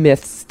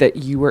myths that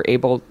you were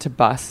able to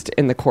bust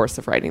in the course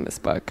of writing this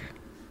book.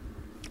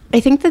 I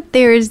think that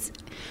there's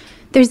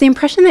the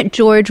impression that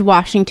George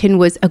Washington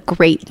was a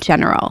great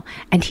general,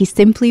 and he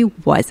simply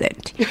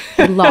wasn't.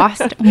 He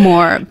lost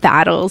more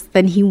battles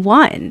than he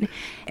won.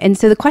 And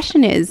so the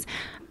question is,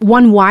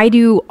 one, why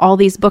do all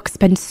these books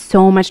spend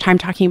so much time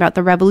talking about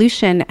the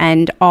Revolution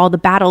and all the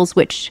battles,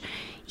 which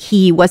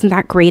he wasn't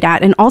that great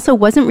at, and also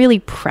wasn't really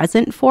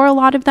present for a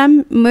lot of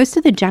them? Most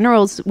of the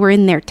generals were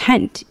in their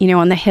tent,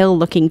 on the hill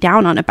looking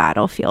down on a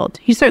battlefield.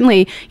 He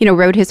certainly,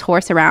 rode his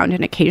horse around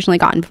and occasionally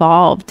got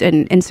involved.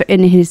 And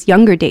in his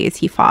younger days,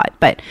 he fought.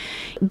 But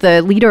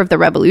the leader of the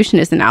revolution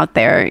isn't out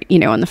there,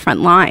 on the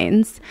front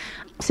lines.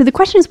 So the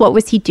question is, what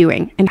was he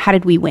doing and how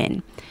did we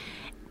win?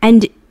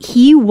 And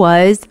he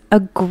was a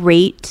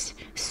great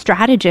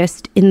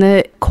strategist in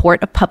the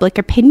court of public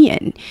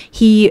opinion.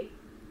 He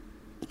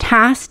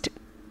tasked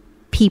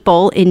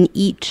people in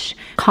each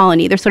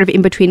colony. They're sort of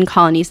in between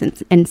colonies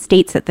and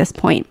states at this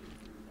point.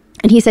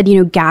 And he said,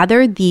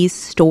 gather these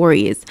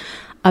stories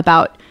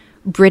about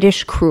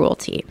British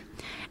cruelty.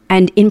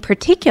 And in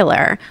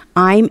particular,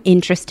 I'm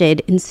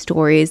interested in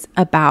stories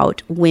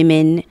about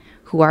women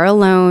who are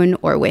alone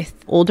or with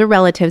older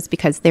relatives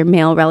because their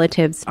male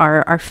relatives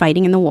are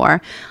fighting in the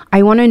war.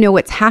 I want to know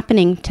what's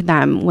happening to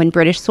them when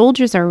British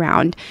soldiers are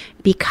around,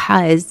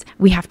 because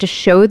we have to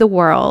show the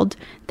world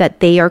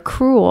that they are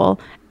cruel.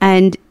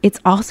 And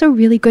it's also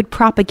really good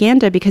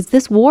propaganda, because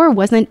this war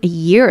wasn't a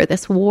year.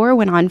 This war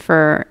went on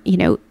for,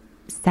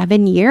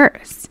 7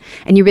 years.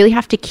 And you really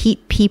have to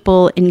keep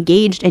people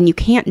engaged. And you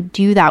can't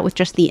do that with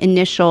just the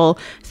initial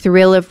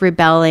thrill of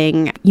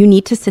rebelling. You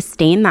need to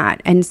sustain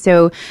that. And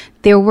so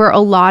there were a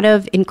lot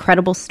of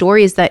incredible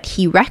stories that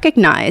he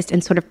recognized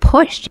and sort of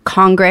pushed.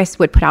 Congress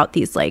would put out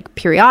these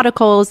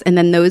periodicals, and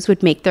then those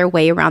would make their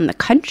way around the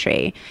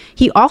country.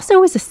 He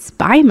also was a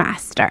spy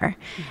master,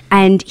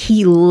 and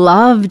he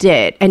loved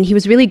it. And he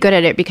was really good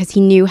at it because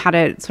he knew how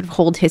to sort of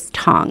hold his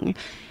tongue.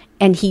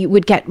 And he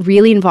would get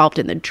really involved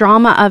in the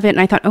drama of it. And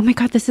I thought, oh my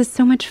God, this is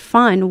so much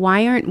fun.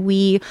 Why aren't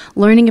we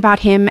learning about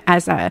him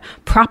as a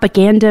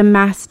propaganda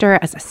master,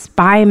 as a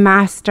spy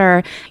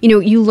master?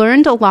 You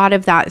learned a lot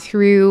of that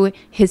through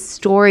his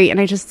story.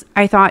 And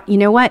I thought, you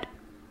know what?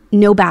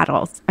 No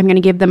battles. I'm going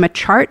to give them a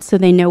chart so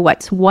they know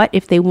what's what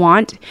if they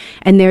want.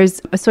 And there's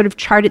a sort of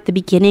chart at the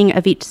beginning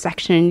of each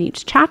section in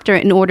each chapter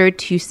in order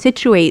to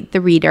situate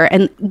the reader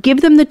and give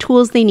them the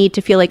tools they need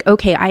to feel like,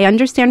 okay, I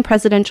understand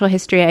presidential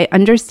history. I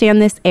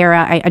understand this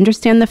era. I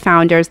understand the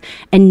founders.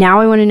 And now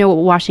I want to know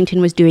what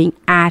Washington was doing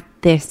at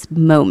this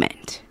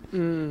moment.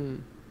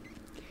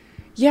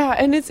 Yeah,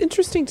 and it's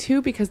interesting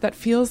too, because that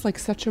feels like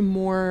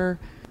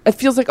it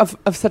feels like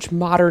of such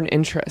modern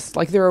interest.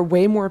 Like there are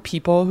way more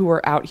people who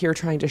are out here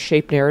trying to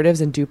shape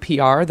narratives and do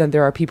PR than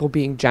there are people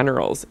being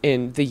generals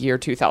in the year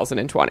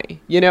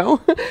 2020,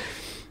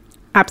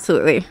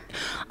 Absolutely.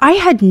 I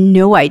had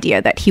no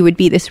idea that he would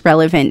be this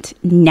relevant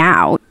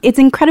now. It's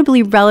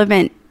incredibly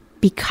relevant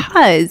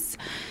because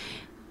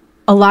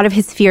a lot of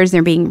his fears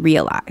are being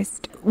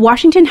realized.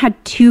 Washington had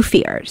two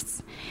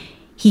fears.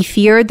 He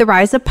feared the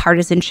rise of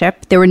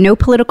partisanship. There were no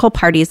political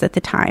parties at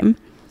the time.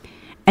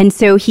 And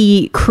so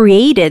he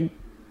created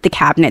the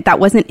cabinet. That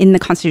wasn't in the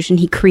Constitution.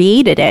 He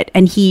created it.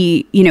 And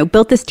he,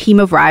 built this team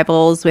of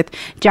rivals with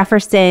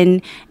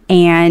Jefferson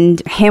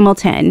and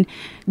Hamilton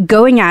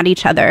going at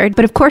each other.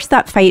 But of course,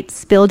 that fight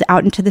spilled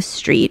out into the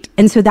street.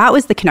 And so that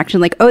was the connection.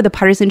 The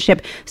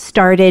partisanship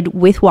started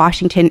with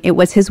Washington. It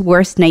was his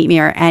worst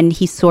nightmare. And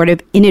he sort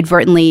of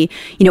inadvertently,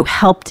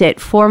 helped it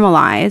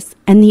formalize.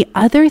 And the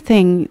other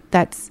thing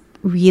that's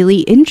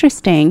really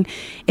interesting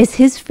is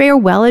his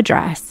farewell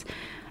address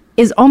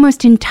is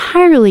almost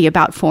entirely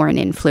about foreign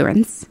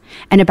influence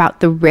and about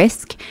the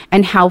risk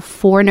and how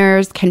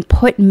foreigners can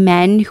put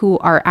men who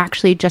are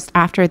actually just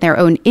after their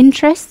own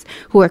interests,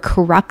 who are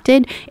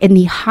corrupted, in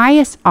the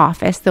highest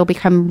office. They'll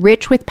become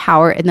rich with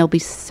power and they'll be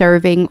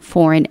serving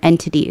foreign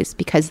entities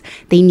because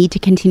they need to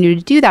continue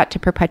to do that to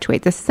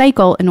perpetuate the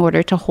cycle in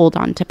order to hold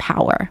on to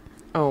power.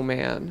 Oh,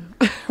 man.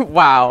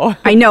 Wow.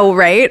 I know,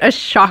 right? A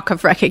shock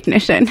of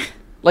recognition.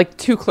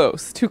 Too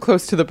close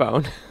to the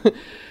bone.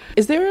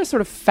 Is there a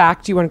sort of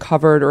fact you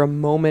uncovered or a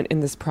moment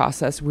in this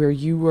process where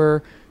you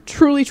were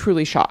truly,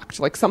 truly shocked?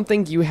 Like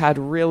something you had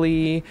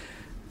really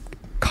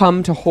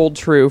come to hold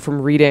true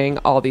from reading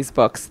all these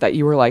books that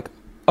you were like,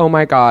 oh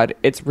my God,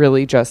 it's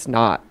really just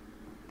not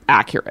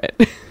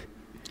accurate.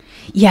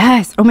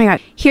 Yes. Oh my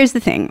God. Here's the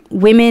thing.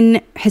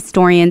 Women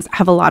historians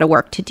have a lot of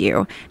work to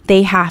do.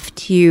 They have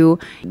to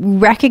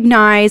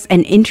recognize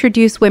and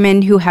introduce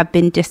women who have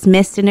been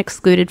dismissed and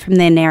excluded from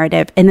the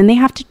narrative. And then they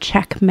have to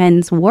check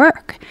men's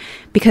work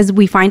because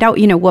we find out,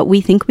 what we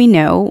think we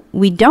know,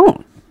 we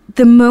don't.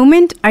 The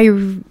moment I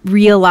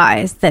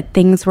realized that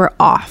things were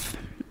off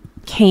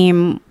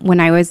came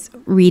when I was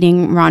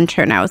reading Ron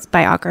Chernow's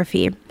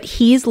biography.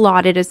 He's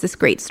lauded as this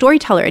great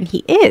storyteller, and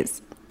he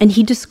is. And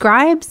he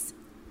describes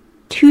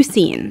 2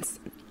 scenes.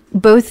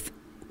 Both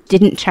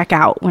didn't check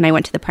out when I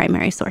went to the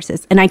primary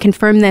sources. And I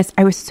confirmed this.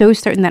 I was so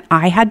certain that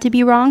I had to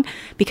be wrong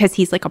because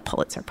he's like a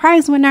Pulitzer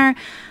Prize winner.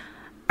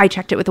 I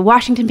checked it with the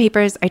Washington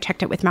papers. I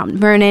checked it with Mount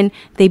Vernon.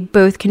 They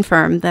both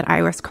confirmed that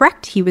I was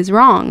correct. He was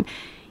wrong.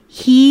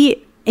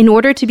 He, in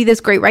order to be this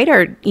great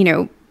writer,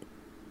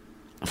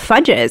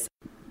 fudges.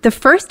 The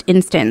first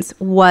instance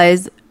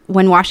was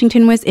when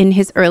Washington was in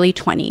his early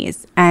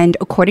 20s. And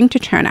according to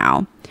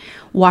Chernow,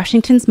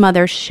 Washington's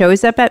mother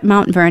shows up at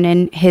Mount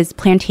Vernon, his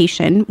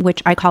plantation,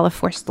 which I call a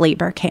forced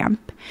labor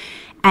camp.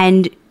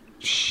 And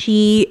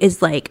she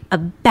is like a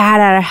bat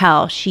out of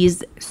hell.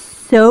 She's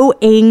so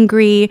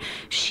angry.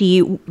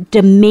 She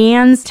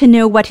demands to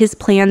know what his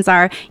plans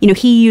are.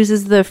 He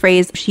uses the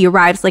phrase, she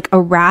arrives like a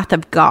wrath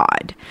of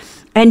God.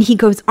 And he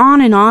goes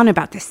on and on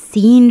about the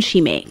scene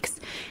she makes.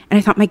 And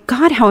I thought, my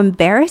God, how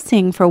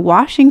embarrassing for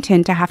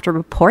Washington to have to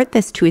report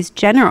this to his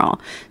general.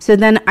 So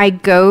then I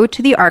go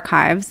to the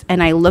archives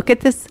and I look at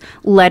this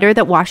letter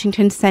that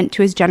Washington sent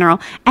to his general,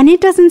 and it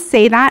doesn't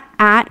say that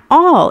at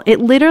all.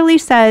 It literally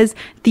says,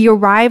 the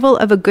arrival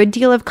of a good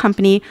deal of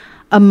company,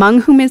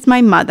 among whom is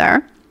my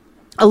mother,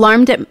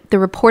 alarmed at the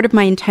report of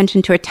my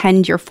intention to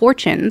attend your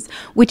fortunes,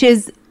 which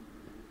is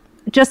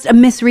just a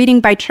misreading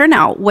by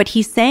Chernow. What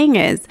he's saying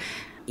is,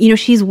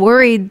 she's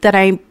worried that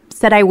I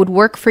said I would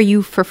work for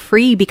you for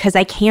free because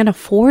I can't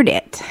afford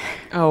it.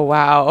 Oh,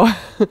 wow.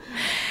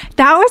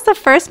 That was the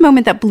first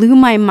moment that blew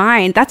my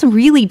mind. That's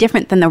really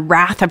different than the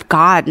wrath of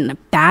God and the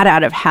bat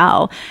out of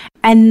hell.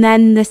 And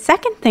then the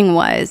second thing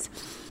was,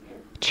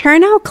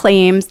 Chernow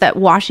claims that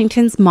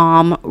Washington's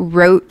mom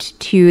wrote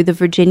to the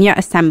Virginia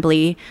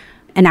Assembly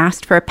and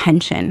asked for a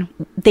pension.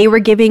 They were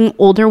giving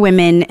older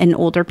women and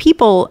older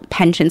people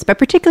pensions, but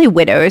particularly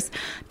widows,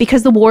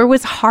 because the war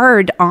was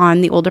hard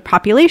on the older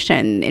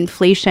population.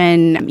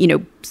 Inflation,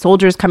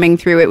 soldiers coming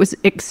through, it was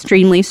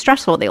extremely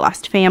stressful. They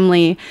lost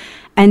family.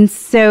 And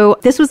so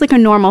this was like a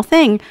normal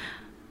thing,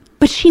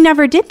 but she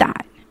never did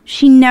that.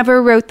 She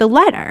never wrote the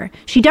letter.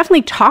 She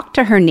definitely talked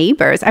to her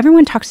neighbors.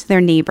 Everyone talks to their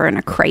neighbor in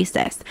a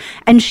crisis.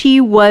 And she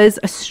was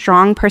a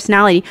strong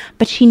personality,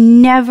 but she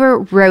never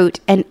wrote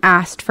and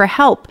asked for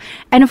help.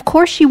 And of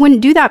course, she wouldn't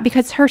do that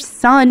because her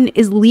son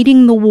is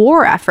leading the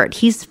war effort.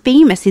 He's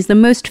famous. He's the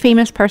most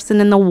famous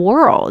person in the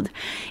world.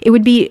 It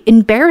would be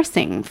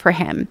embarrassing for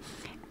him.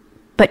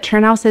 But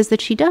Chernow says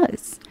that she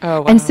does.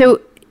 Oh, wow. And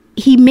so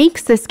he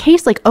makes this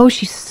case like, oh,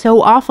 she's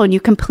so awful, and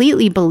you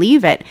completely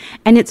believe it.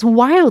 And it's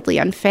wildly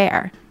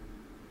unfair.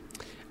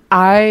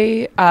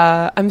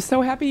 I'm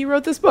so happy you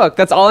wrote this book.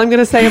 That's all I'm going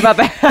to say about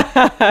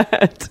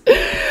that.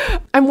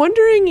 I'm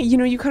wondering,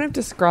 you kind of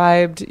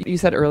described, you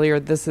said earlier,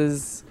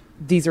 these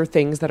are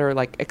things that are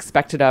like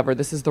expected of, or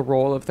this is the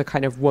role of the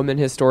kind of woman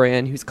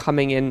historian who's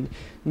coming in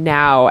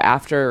now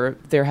after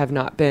there have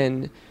not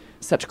been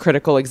such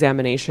critical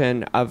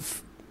examination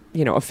of,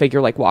 a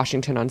figure like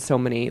Washington on so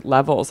many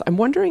levels. I'm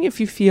wondering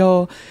if you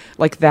feel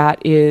like that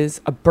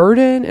is a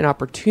burden, an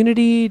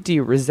opportunity. Do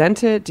you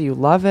resent it? Do you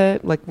love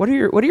it? Like, what are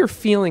your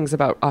feelings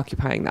about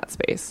occupying that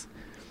space?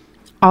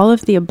 All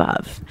of the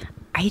above.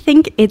 I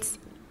think it's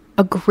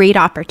a great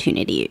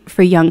opportunity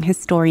for young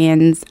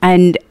historians,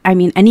 and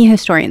any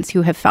historians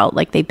who have felt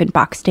like they've been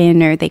boxed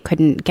in or they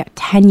couldn't get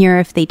tenure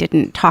if they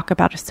didn't talk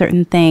about a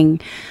certain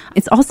thing.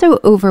 It's also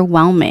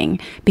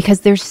overwhelming because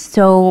there's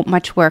so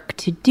much work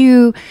to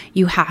do.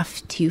 You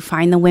have to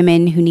find the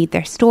women who need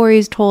their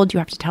stories told. You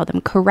have to tell them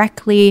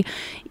correctly.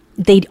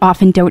 They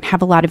often don't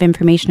have a lot of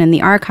information in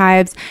the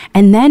archives.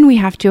 And then we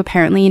have to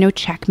apparently,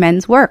 check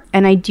men's work.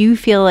 And I do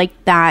feel like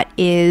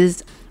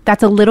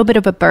that's a little bit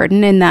of a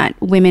burden in that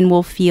women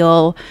will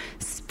feel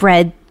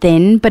spread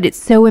thin, but it's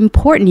so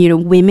important.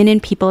 Women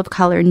and people of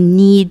color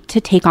need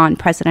to take on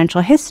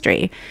presidential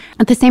history.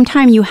 At the same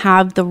time, you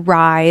have the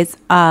rise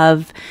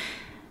of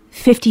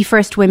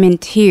 51st Women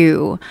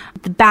Too,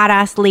 the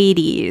Badass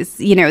Ladies,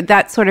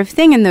 that sort of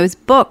thing in those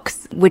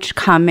books, which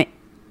come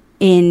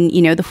in,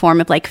 the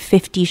form of like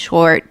 50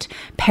 short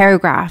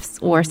paragraphs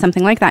or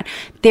something like that.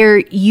 They're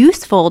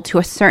useful to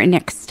a certain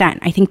extent.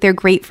 I think they're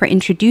great for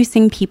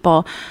introducing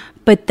people.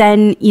 But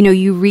then,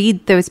 you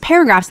read those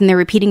paragraphs and they're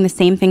repeating the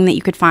same thing that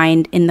you could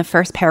find in the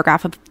first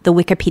paragraph of the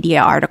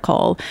Wikipedia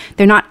article.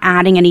 They're not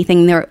adding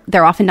anything.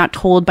 They're often not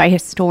told by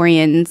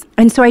historians.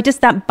 And so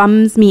that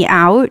bums me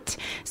out.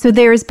 So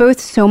there's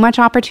both so much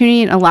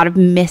opportunity and a lot of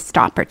missed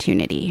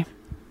opportunity.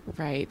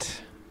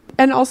 Right.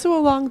 And also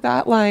along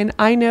that line,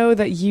 I know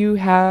that you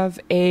have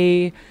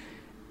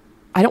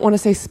I don't want to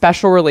say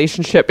special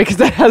relationship because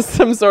that has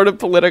some sort of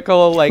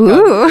political,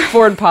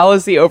 foreign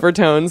policy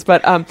overtones,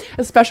 but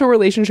a special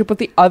relationship with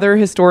the other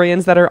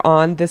historians that are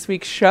on this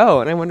week's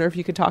show. And I wonder if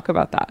you could talk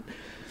about that.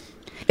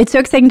 It's so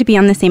exciting to be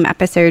on the same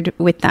episode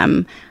with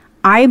them.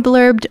 I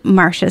blurbed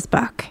Marcia's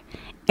book.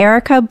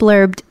 Erica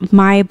blurbed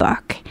my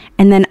book.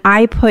 And then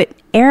I put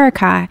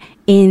Erica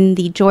in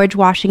the George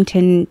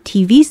Washington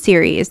TV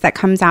series that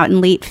comes out in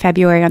late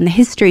February on the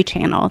History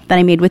Channel that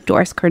I made with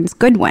Doris Kearns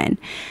Goodwin.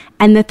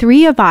 And the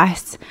three of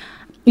us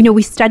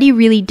we study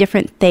really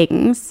different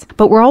things,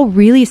 but we're all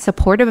really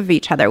supportive of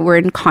each other. We're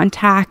in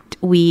contact.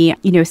 We,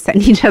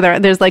 send each other.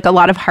 There's like a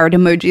lot of heart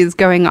emojis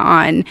going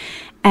on.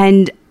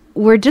 And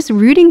we're just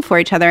rooting for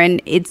each other.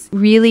 And it's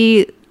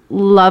really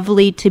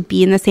lovely to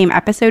be in the same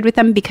episode with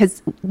them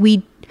because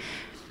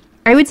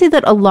I would say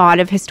that a lot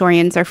of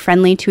historians are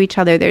friendly to each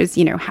other. There's,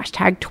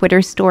 hashtag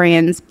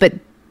Twitterstorians, but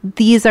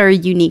these are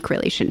unique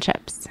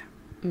relationships.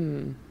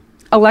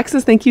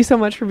 Alexis, thank you so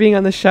much for being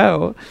on the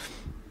show.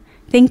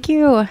 Thank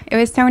you. It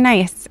was so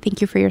nice.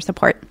 Thank you for your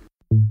support.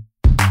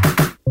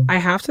 I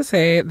have to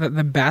say that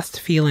the best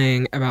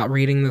feeling about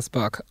reading this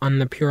book on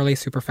the purely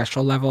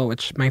superficial level,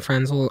 which my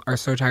friends are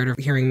so tired of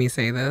hearing me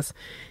say this,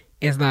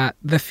 is that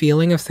the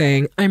feeling of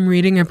saying, I'm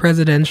reading a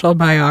presidential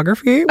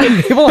biography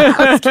when people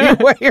ask you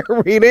what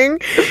you're reading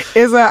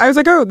is, I was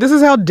like, oh, this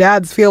is how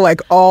dads feel like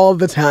all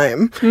the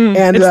time.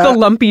 And it's the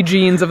lumpy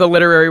genes of the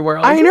literary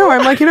world. I know.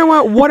 I'm like, you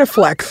know what a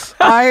flex.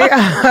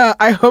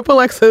 I hope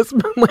Alexis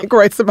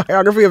writes a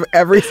biography of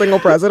every single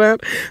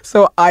president.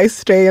 So I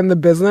stay in the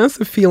business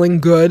of feeling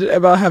good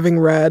about having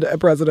read a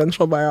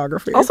presidential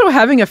biography. Also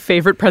having a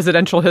favorite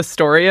presidential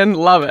historian.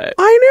 Love it.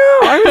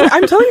 I know.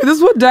 I'm telling you, this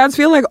is what dads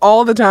feel like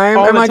all the time.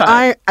 I'm like,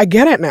 I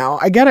get it now.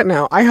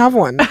 I have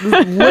one. This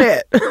is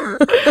lit.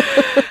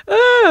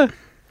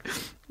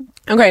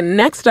 Okay,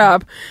 next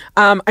up,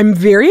 I'm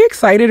very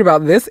excited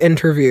about this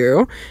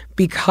interview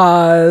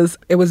because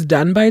it was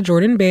done by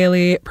Jordan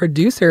Bailey,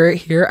 producer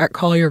here at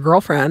Call Your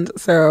Girlfriend.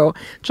 So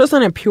just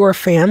on a pure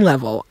fan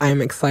level,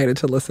 I'm excited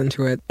to listen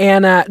to it.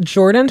 And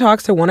Jordan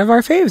talks to one of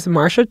our faves,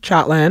 Marcia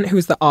Chatelain,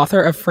 who's the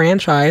author of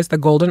Franchise, The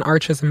Golden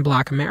Arches in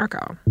Black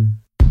America.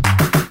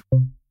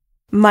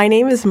 My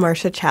name is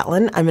Marcia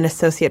Chatelain. I'm an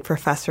associate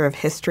professor of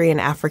history and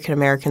African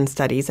American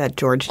studies at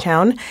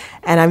Georgetown,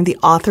 and I'm the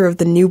author of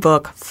the new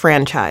book,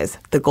 Franchise,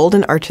 The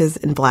Golden Arches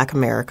in Black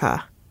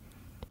America.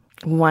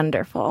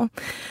 Wonderful.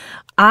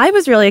 I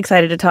was really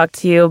excited to talk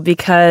to you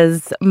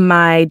because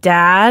my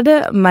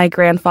dad, my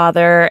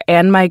grandfather,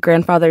 and my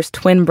grandfather's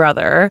twin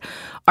brother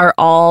are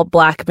all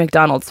Black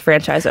McDonald's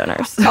franchise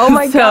owners. Oh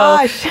my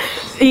gosh.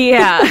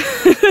 Yeah.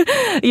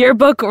 Your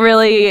book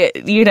really,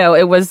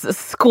 it was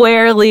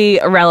squarely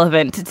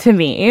relevant to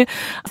me.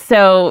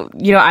 So,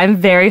 I'm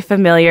very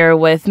familiar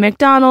with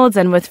McDonald's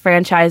and with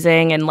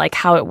franchising and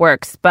how it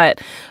works.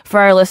 But for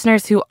our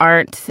listeners who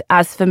aren't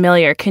as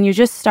familiar, can you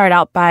just start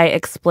out by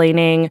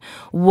explaining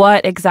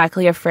what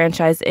exactly a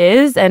franchise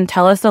is and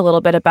tell us a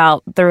little bit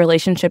about the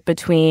relationship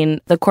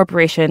between the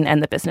corporation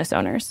and the business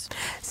owners?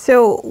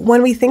 So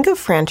when we think of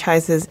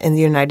franchises in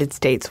the United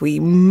States, we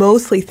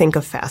mostly think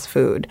of fast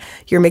food.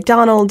 Your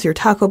McDonald's, your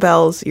Taco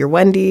Bell's, your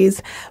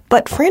Wendy's.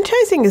 But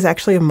franchising is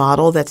actually a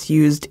model that's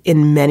used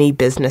in many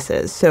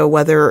businesses. So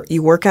whether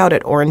you work out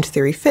at Orange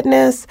Theory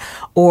Fitness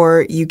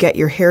or you get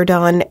your hair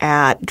done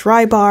at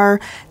Dry Bar,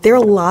 there are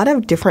a lot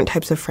of different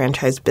types of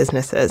franchise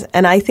businesses.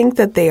 And I think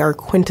that they are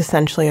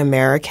quintessentially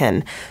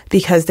American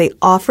because they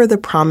offer the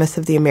promise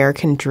of the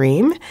American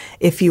dream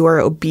if you are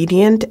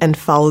obedient and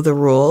follow the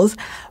rules.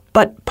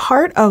 But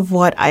part of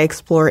what I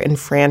explore in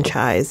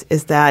franchise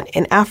is that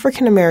in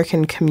African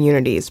American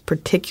communities,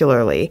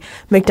 particularly,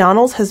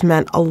 McDonald's has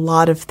meant a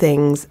lot of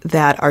things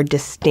that are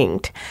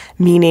distinct,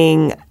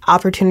 meaning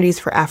opportunities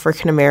for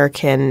African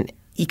American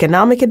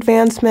economic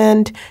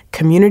advancement,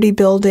 community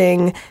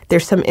building.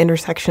 There's some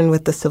intersection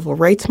with the civil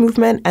rights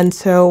movement. And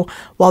so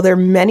while there are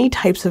many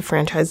types of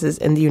franchises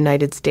in the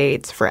United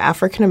States, for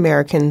African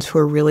Americans who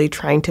are really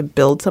trying to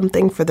build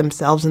something for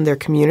themselves and their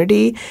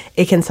community,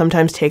 it can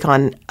sometimes take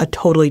on a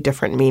totally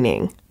different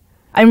meaning.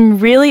 I'm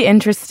really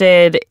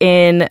interested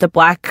in the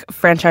Black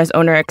franchise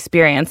owner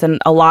experience, and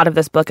a lot of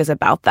this book is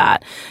about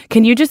that.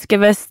 Can you just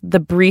give us the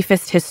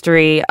briefest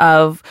history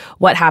of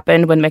what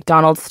happened when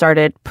McDonald's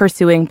started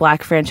pursuing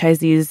Black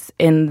franchisees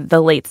in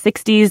the late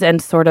 60s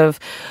and sort of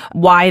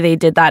why they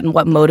did that and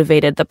what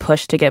motivated the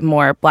push to get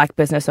more Black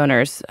business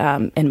owners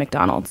in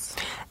McDonald's?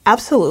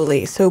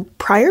 Absolutely. So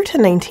prior to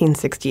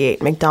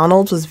 1968,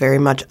 McDonald's was very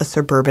much a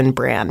suburban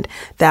brand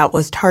that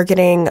was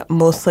targeting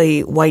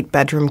mostly white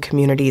bedroom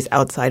communities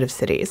outside of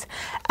cities.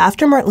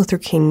 After Martin Luther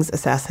King's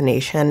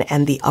assassination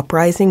and the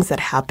uprisings that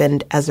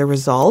happened as a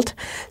result,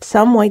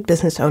 some white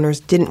business owners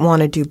didn't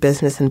want to do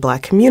business in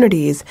Black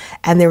communities,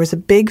 and there was a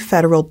big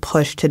federal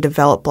push to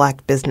develop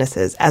Black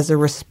businesses as a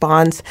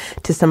response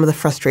to some of the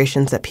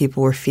frustrations that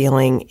people were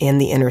feeling in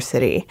the inner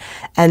city.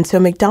 And so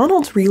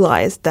McDonald's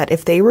realized that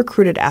if they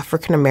recruited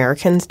African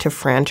Americans to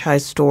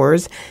franchise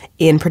stores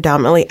in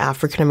predominantly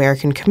African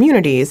American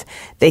communities,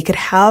 they could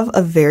have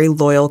a very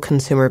loyal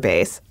consumer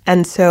base.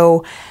 And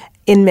so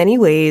in many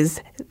ways,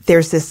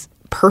 there's this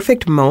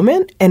perfect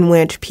moment in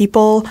which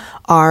people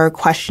are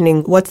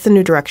questioning what's the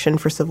new direction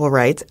for civil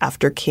rights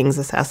after King's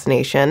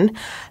assassination.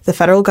 The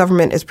federal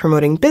government is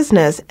promoting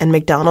business, and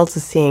McDonald's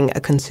is seeing a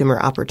consumer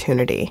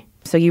opportunity.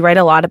 So you write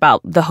a lot about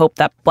the hope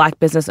that Black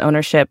business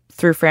ownership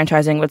through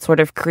franchising would sort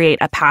of create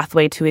a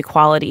pathway to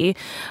equality.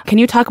 Can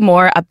you talk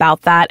more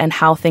about that and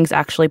how things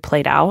actually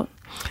played out?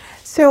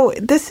 So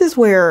this is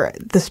where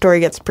the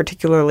story gets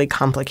particularly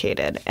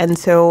complicated. And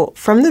so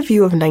from the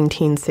view of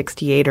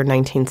 1968 or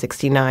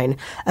 1969,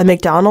 a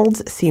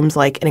McDonald's seems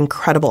like an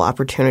incredible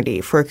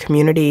opportunity for a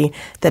community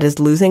that is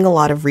losing a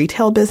lot of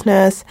retail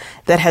business,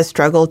 that has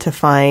struggled to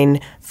find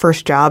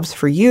first jobs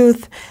for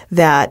youth,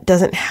 that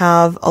doesn't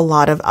have a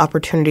lot of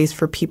opportunities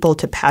for people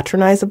to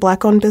patronize a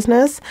Black-owned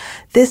business.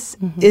 This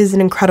is an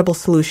incredible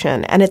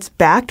solution, and it's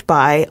backed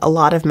by a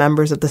lot of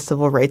members of the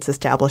civil rights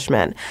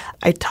establishment.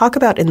 I talk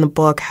about in the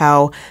book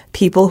how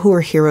people who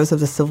were heroes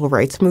of the civil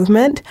rights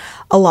movement,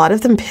 a lot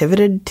of them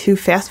pivoted to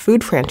fast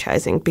food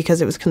franchising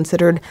because it was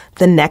considered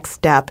the next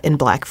step in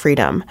Black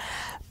freedom.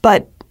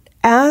 But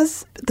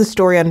as the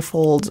story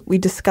unfolds, we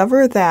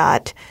discover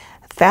that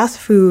fast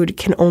food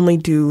can only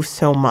do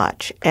so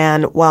much.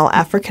 And while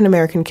African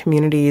American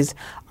communities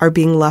are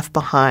being left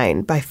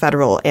behind by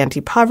federal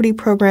anti-poverty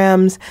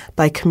programs,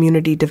 by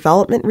community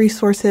development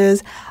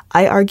resources,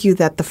 I argue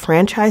that the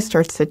franchise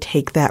starts to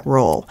take that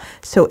role.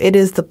 So it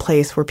is the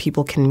place where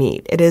people can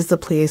meet. It is the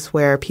place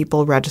where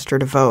people register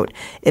to vote.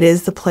 It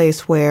is the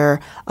place where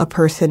a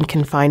person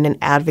can find an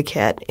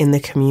advocate in the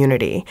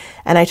community.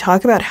 And I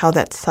talk about how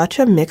that's such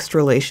a mixed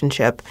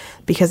relationship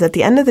because at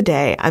the end of the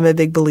day, I'm a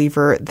big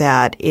believer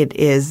that it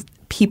is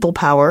people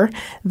power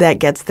that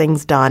gets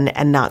things done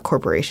and not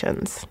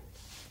corporations.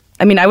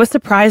 I mean, I was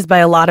surprised by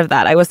a lot of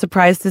that. I was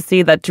surprised to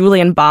see that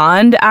Julian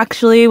Bond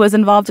actually was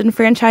involved in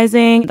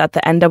franchising, that the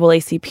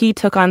NAACP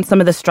took on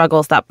some of the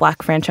struggles that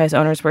Black franchise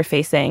owners were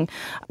facing.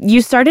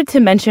 You started to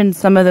mention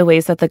some of the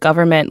ways that the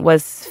government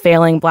was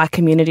failing Black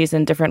communities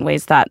in different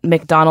ways that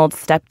McDonald's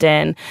stepped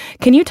in.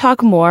 Can you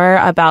talk more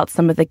about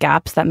some of the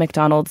gaps that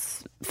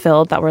McDonald's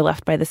filled that were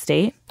left by the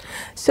state?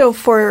 So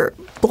for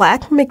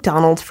Black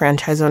McDonald's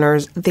franchise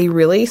owners, they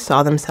really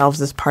saw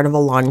themselves as part of a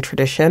long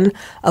tradition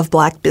of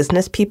Black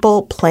business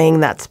people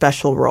playing that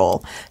special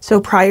role. So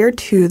prior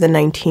to the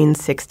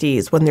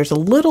 1960s, when there's a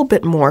little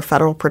bit more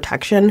federal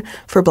protection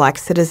for Black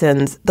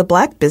citizens, the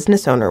Black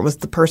business owner was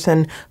the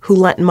person who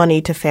lent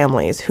money to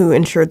families, who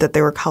ensured that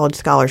there were college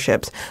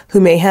scholarships, who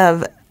may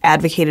have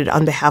advocated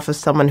on behalf of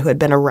someone who had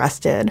been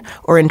arrested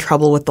or in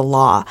trouble with the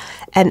law.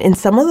 And in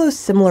some of those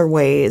similar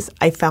ways,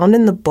 I found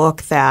in the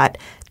book that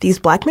these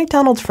Black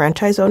McDonald's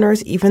franchise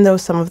owners, even though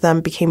some of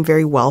them became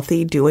very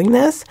wealthy doing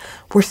this,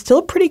 were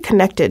still pretty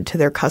connected to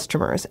their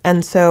customers.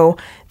 And so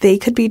they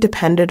could be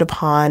depended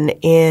upon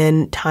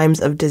in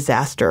times of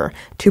disaster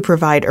to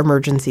provide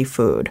emergency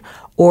food.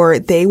 Or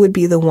they would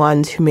be the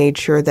ones who made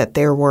sure that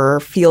there were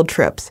field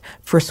trips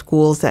for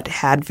schools that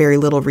had very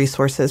little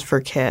resources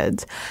for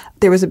kids.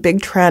 There was a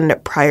big trend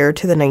prior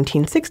to the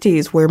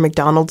 1960s where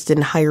McDonald's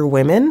didn't hire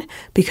women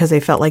because they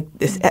felt like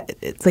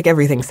it's like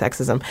everything's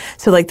sexism.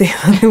 So like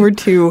they were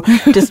too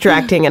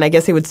distracting, and I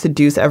guess they would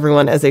seduce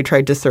everyone as they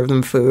tried to serve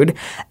them food.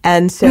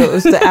 And so it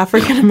was the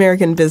African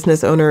American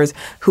business owners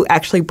who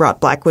actually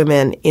brought Black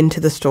women into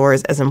the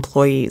stores as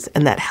employees,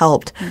 and that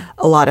helped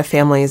a lot of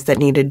families that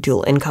needed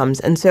dual incomes.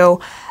 And so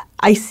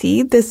I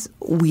see this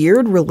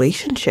weird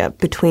relationship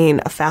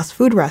between a fast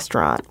food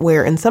restaurant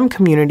where in some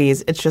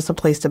communities it's just a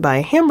place to buy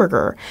a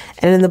hamburger.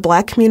 And in the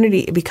Black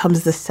community, it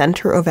becomes the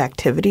center of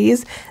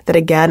activities that,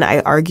 again,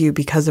 I argue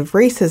because of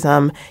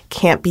racism,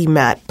 can't be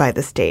met by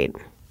the state.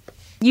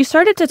 You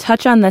started to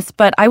touch on this,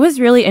 but I was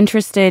really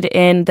interested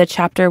in the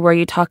chapter where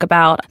you talk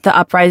about the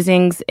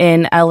uprisings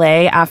in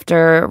LA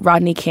after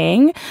Rodney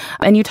King.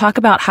 And you talk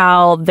about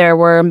how there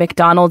were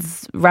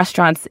McDonald's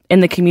restaurants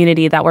in the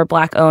community that were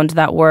Black owned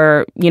that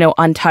were,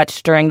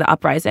 untouched during the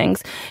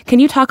uprisings. Can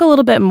you talk a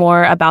little bit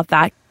more about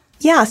that?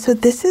 Yeah, so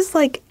this is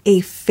like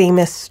a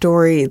famous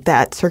story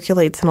that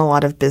circulates in a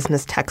lot of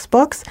business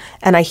textbooks,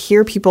 and I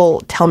hear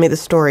people tell me the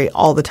story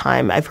all the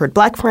time. I've heard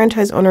Black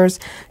franchise owners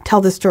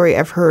tell this story.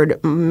 I've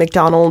heard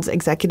McDonald's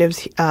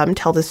executives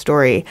tell this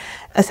story.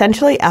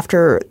 Essentially,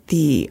 after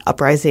the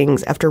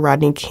uprisings, after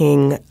Rodney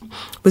King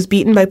was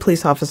beaten by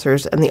police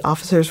officers and the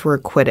officers were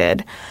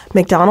acquitted,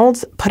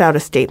 McDonald's put out a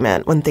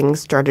statement when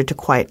things started to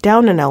quiet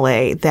down in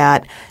LA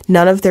that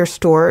none of their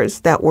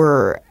stores that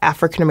were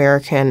African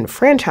American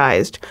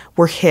franchised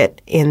were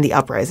hit in the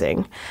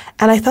uprising.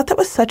 And I thought that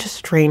was such a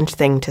strange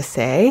thing to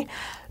say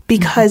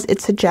because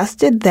it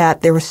suggested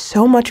that there was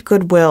so much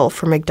goodwill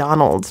for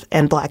McDonald's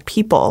and Black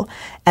people,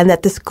 and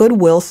that this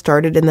goodwill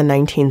started in the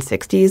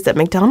 1960s, that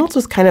McDonald's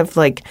was kind of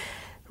like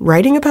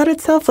writing about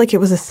itself like it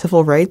was a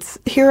civil rights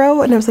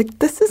hero. And I was like,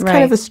 this is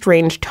kind of a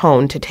strange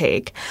tone to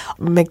take.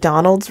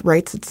 McDonald's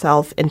writes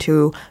itself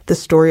into the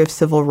story of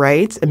civil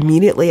rights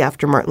immediately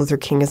after Martin Luther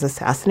King is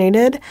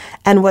assassinated.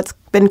 And what's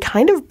been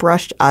kind of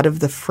brushed out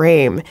of the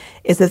frame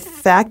is the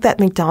fact that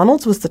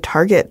McDonald's was the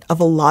target of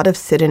a lot of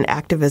sit-in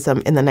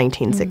activism in the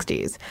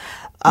 1960s.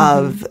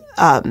 Of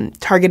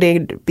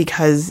targeted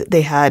because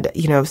they had,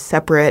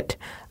 separate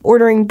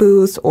ordering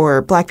booths,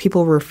 or Black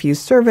people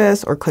refused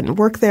service or couldn't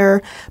work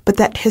there. But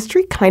that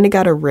history kind of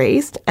got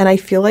erased, and I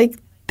feel like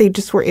they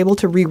just were able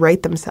to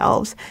rewrite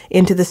themselves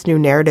into this new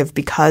narrative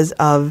because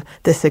of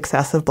the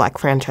success of Black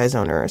franchise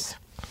owners.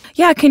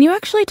 Yeah, can you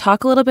actually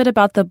talk a little bit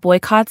about the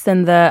boycotts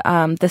and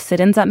the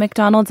sit-ins at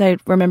McDonald's? I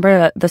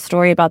remember the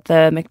story about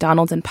the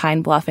McDonald's in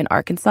Pine Bluff in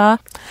Arkansas.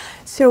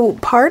 So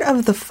part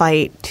of the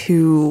fight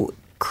to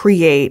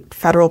create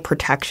federal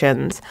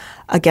protections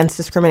against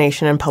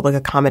discrimination in public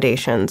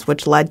accommodations,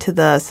 which led to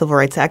the Civil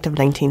Rights Act of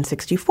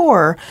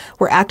 1964,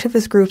 were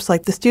activist groups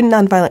like the Student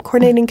Nonviolent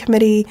Coordinating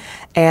Committee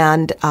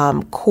and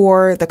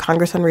CORE, the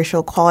Congress on Racial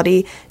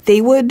Equality.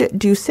 They would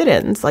do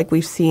sit-ins, like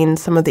we've seen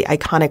some of the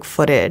iconic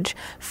footage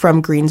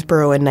from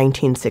Greensboro in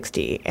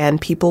 1960.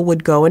 And people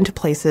would go into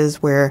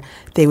places where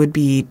they would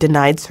be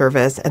denied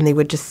service, and they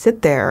would just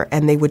sit there,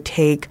 and they would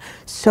take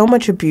so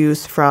much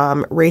abuse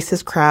from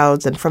racist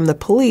crowds and from the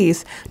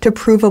police to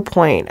prove a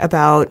point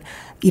about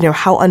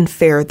how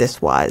unfair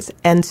this was.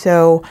 And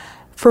so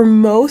for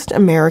most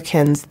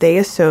Americans, they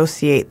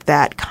associate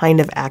that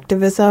kind of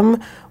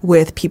activism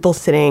with people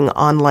sitting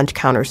on lunch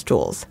counter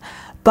stools.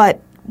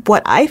 But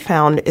what I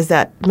found is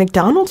that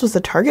McDonald's was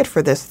a target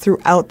for this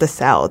throughout the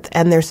South.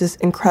 And there's this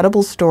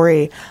incredible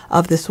story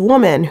of this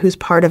woman who's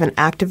part of an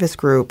activist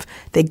group.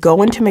 They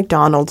go into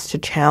McDonald's to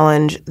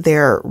challenge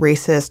their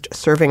racist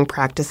serving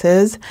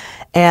practices.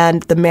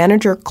 And the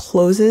manager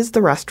closes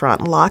the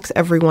restaurant, locks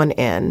everyone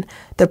in.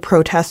 The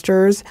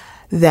protesters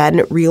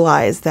then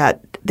realize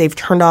that they've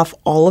turned off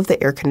all of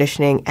the air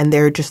conditioning and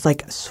they're just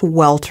like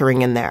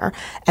sweltering in there.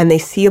 And they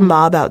see a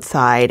mob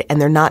outside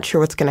and they're not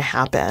sure what's going to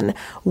happen.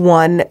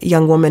 One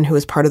young woman who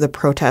was part of the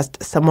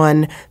protest,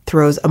 someone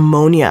throws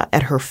ammonia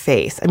at her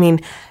face. I mean,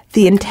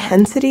 the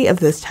intensity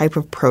of this type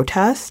of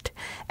protest,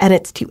 and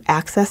it's to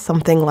access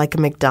something like a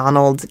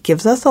McDonald's,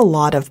 gives us a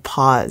lot of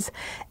pause.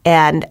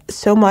 And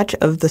so much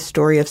of the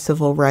story of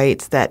civil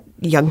rights that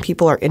young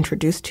people are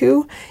introduced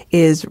to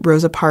is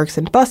Rosa Parks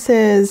and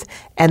buses,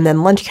 and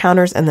then lunch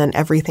counters, and then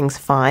everything's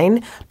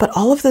fine. But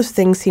all of those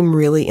things seem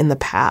really in the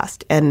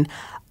past. And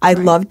I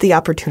loved the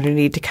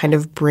opportunity to kind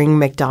of bring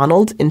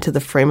McDonald's into the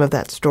frame of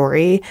that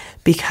story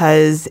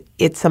because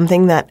it's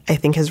something that I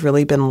think has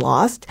really been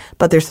lost,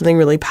 but there's something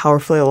really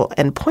powerful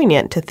and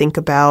poignant to think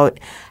about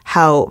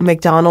how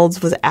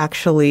McDonald's was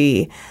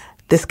actually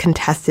this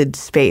contested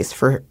space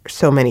for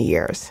so many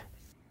years.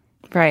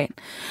 Right.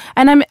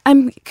 And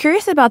I'm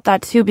curious about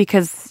that too,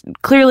 because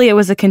clearly it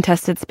was a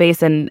contested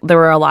space and there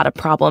were a lot of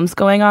problems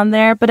going on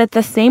there. But at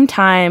the same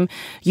time,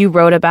 you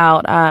wrote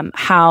about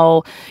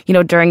how,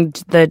 during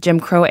the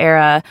Jim Crow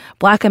era,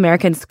 Black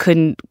Americans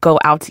couldn't go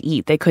out to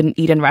eat. They couldn't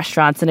eat in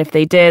restaurants. And if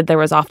they did, there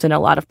was often a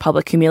lot of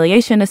public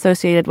humiliation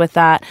associated with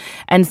that.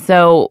 And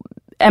so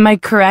am I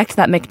correct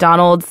that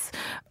McDonald's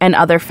and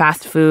other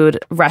fast food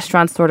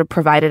restaurants sort of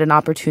provided an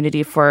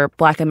opportunity for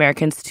Black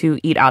Americans to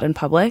eat out in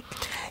public?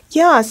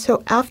 Yeah,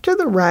 so after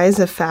the rise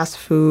of fast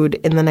food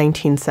in the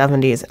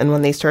 1970s and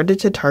when they started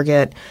to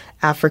target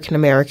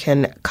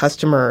African-American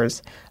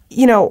customers,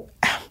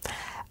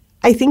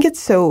 I think it's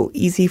so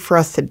easy for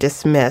us to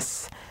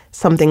dismiss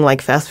something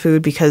like fast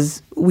food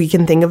because we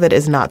can think of it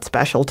as not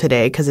special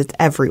today because it's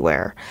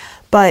everywhere.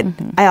 But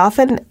I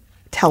often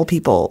tell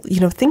people,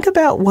 think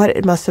about what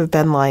it must have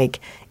been like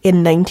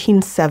in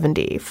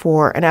 1970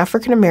 for an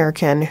African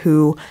American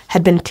who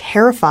had been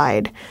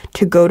terrified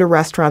to go to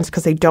restaurants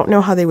because they don't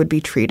know how they would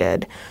be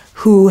treated,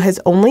 who has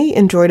only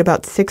enjoyed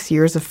about 6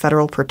 years of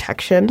federal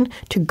protection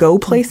to go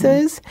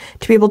places,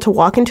 to be able to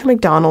walk into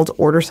McDonald's,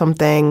 order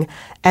something,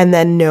 and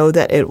then know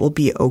that it will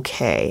be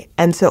okay.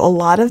 And so a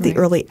lot of the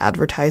early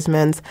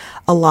advertisements,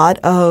 a lot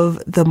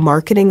of the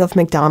marketing of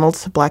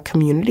McDonald's to Black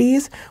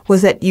communities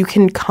was that you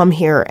can come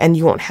here and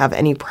you won't have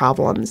any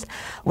problems.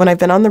 When I've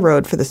been on the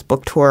road for this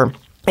book tour,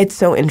 it's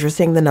so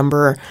interesting the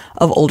number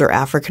of older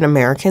African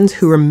Americans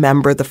who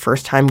remember the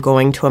first time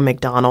going to a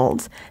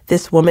McDonald's.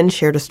 This woman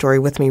shared a story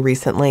with me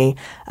recently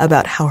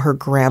about how her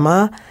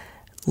grandma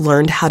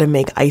learned how to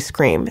make ice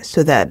cream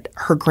so that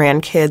her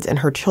grandkids and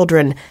her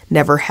children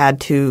never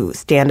had to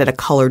stand at a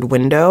colored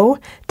window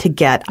to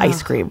get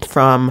ice cream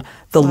from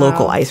the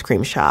local ice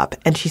cream shop.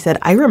 And she said,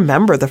 I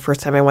remember the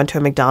first time I went to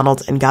a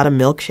McDonald's and got a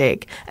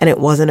milkshake, and it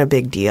wasn't a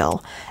big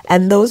deal.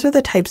 And those are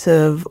the types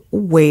of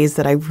ways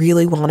that I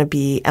really want to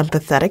be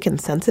empathetic and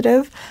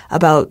sensitive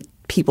about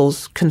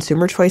people's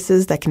consumer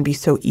choices that can be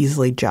so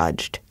easily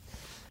judged.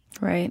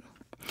 Right.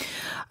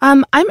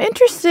 I'm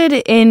interested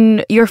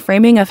in your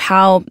framing of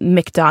how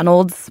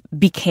McDonald's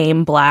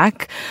became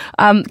Black,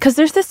 because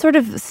there's this sort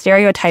of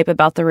stereotype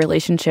about the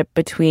relationship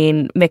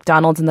between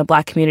McDonald's and the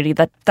Black community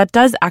that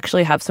does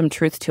actually have some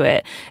truth to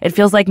it. It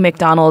feels like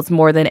McDonald's,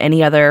 more than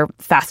any other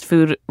fast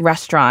food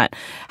restaurant,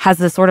 has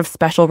this sort of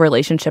special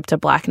relationship to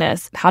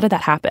Blackness. How did that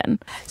happen?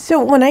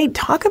 So when I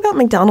talk about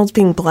McDonald's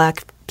being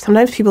Black,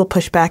 sometimes people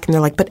push back and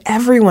they're like, but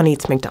everyone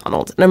eats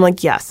McDonald's. And I'm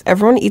like, yes,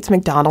 everyone eats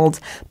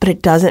McDonald's, but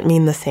it doesn't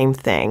mean the same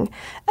thing.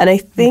 And I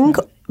think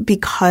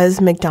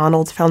because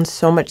McDonald's found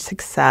so much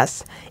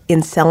success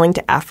in selling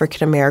to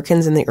African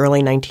Americans in the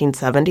early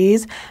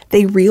 1970s,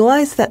 they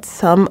realized that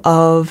some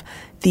of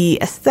the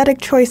aesthetic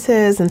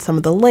choices and some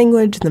of the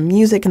language, the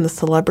music, and the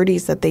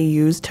celebrities that they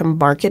use to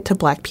market to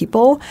Black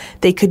people,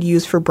 they could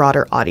use for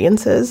broader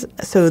audiences.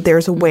 So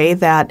there's a way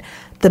that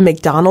the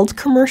McDonald's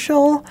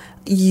commercial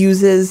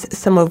uses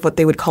some of what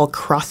they would call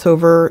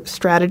crossover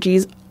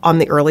strategies on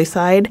the early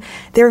side.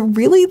 They're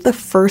really the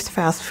first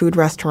fast food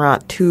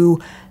restaurant to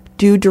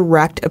do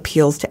direct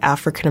appeals to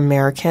African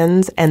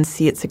Americans and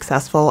see it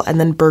successful, and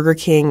then Burger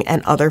King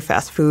and other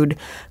fast food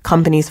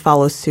companies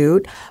follow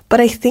suit.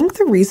 But I think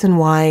the reason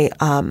why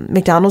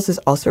McDonald's is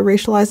also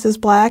racialized as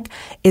Black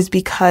is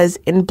because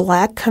in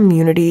Black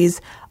communities,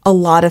 a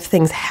lot of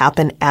things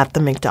happen at the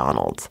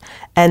McDonald's.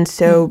 And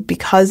so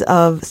because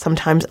of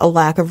sometimes a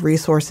lack of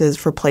resources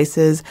for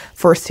places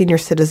for senior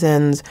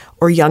citizens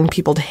or young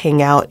people to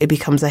hang out, it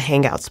becomes a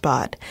hangout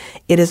spot.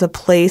 It is a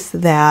place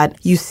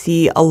that you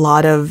see a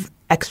lot of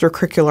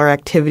extracurricular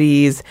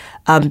activities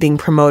being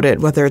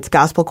promoted, whether it's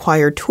gospel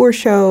choir tour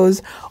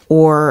shows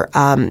or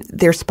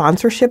their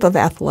sponsorship of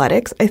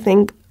athletics, I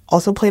think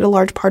also played a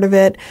large part of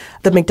it.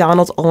 The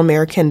McDonald's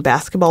All-American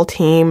basketball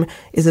team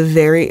is a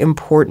very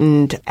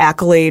important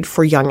accolade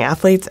for young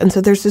athletes. And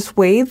so there's this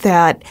way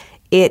that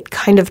it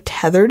kind of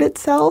tethered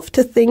itself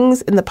to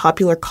things in the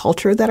popular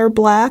culture that are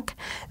Black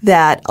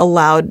that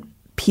allowed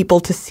people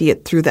to see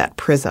it through that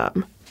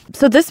prism.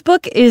 So this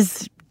book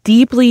is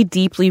deeply,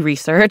 deeply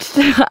researched.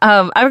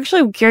 I'm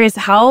actually curious,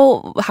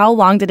 how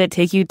long did it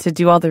take you to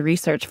do all the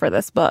research for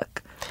this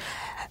book?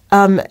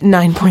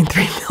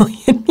 9.3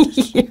 million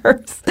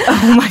years.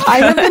 Oh my God.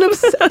 I've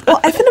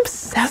been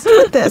obsessed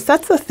with this.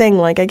 That's the thing.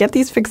 Like, I get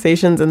these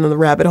fixations and the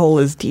rabbit hole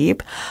is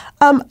deep.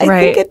 I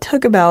think it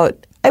took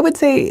about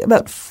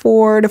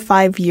 4 to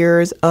 5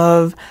 years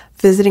of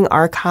visiting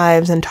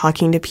archives and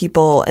talking to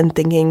people and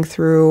thinking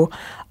through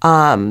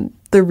the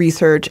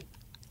research.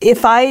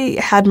 If I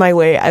had my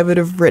way, I would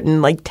have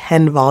written like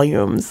 10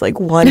 volumes, like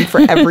one for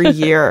every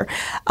year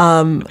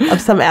of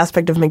some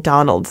aspect of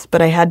McDonald's. But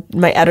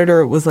my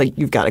editor was like,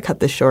 you've got to cut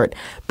this short.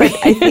 But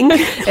I think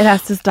it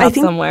has to stop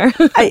somewhere.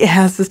 It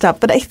has to stop.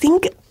 But I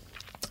think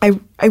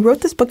I wrote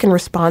this book in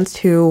response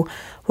to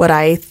what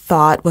I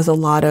thought was a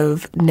lot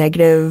of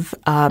negative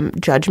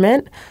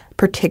judgment,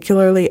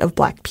 particularly of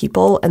Black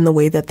people and the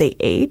way that they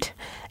ate.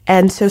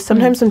 And so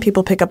sometimes when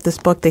people pick up this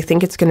book, they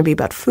think it's going to be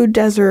about food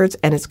deserts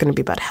and it's going to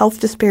be about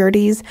health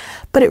disparities.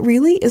 But it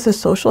really is a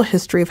social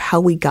history of how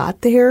we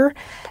got there.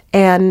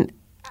 And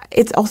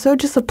it's also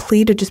just a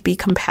plea to just be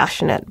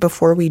compassionate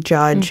before we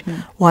judge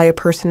why a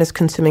person is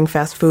consuming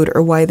fast food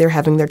or why they're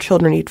having their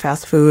children eat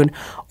fast food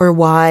or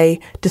why,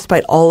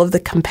 despite all of the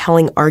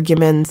compelling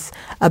arguments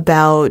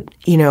about,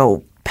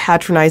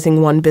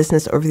 patronizing one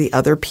business over the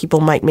other,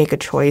 people might make a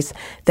choice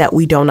that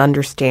we don't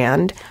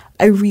understand.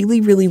 I really,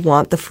 really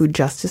want the food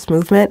justice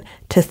movement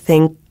to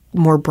think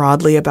more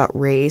broadly about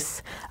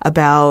race,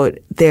 about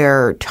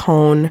their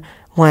tone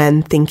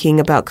when thinking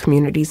about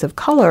communities of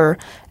color,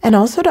 and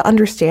also to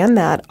understand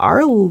that our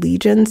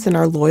allegiance and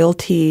our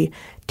loyalty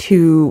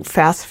to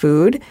fast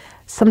food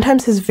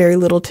sometimes has very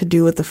little to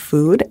do with the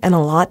food and a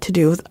lot to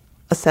do with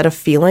a set of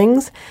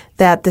feelings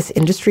that this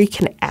industry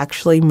can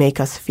actually make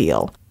us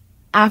feel.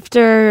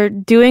 After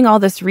doing all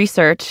this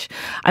research,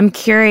 I'm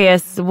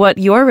curious what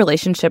your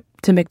relationship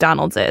to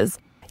McDonald's is.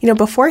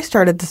 Before I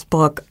started this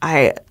book,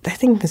 I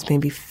think this may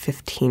be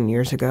 15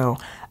 years ago,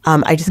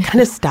 I just kind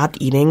of stopped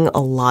eating a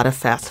lot of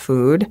fast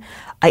food.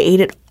 I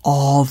ate it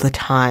all the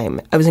time.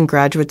 I was in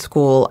graduate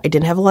school. I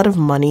didn't have a lot of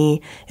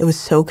money. It was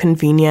so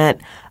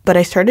convenient. But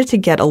I started to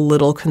get a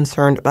little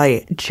concerned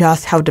by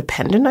just how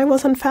dependent I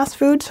was on fast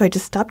food. So I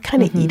just stopped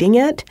kind of eating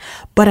it.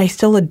 But I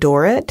still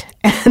adore it.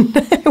 And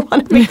I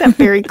want to make that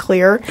very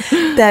clear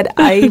that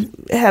I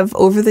have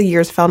over the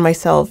years found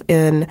myself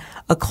in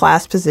a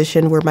class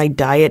position where my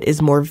diet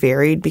is more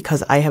varied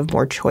because I have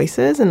more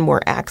choices and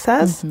more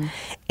access.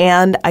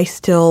 And I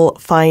still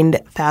find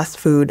fast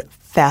food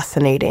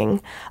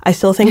fascinating. I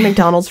still think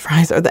McDonald's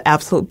fries are the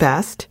absolute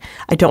best.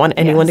 I don't want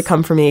anyone to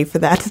come for me for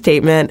that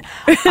statement.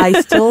 I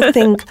still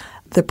think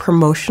the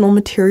promotional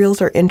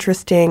materials are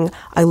interesting.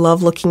 I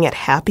love looking at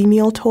Happy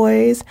Meal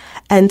toys.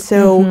 And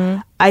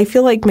so I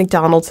feel like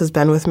McDonald's has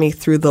been with me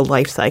through the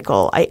life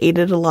cycle. I ate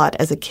it a lot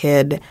as a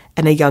kid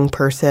and a young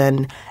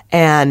person,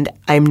 and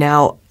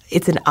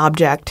it's an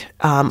object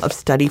of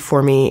study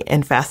for me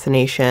and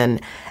fascination,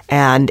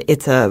 and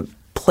it's a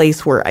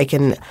place where I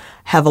can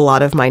have a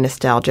lot of my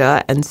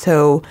nostalgia. And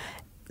so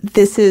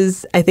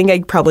I think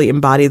I probably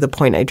embody the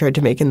point I tried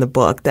to make in the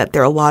book, that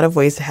there are a lot of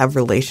ways to have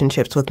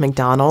relationships with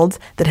McDonald's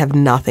that have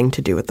nothing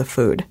to do with the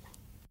food.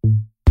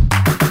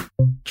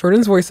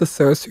 Jordan's voice is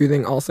so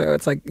soothing also.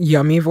 It's like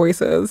yummy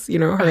voices,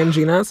 her and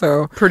Gina.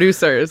 So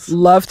Producers.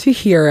 Love to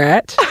hear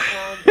it.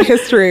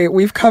 History,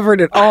 we've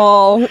covered it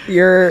all.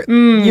 You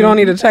don't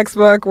need a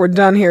textbook. We're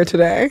done here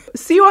today.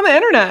 See you on the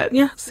internet.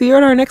 Yeah, see you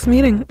at our next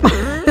meeting.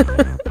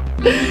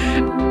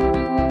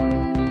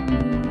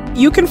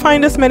 You can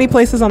find us many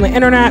places on the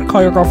internet,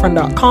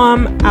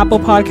 callyourgirlfriend.com, Apple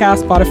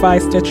Podcasts, Spotify,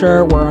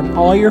 Stitcher. We're on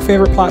all your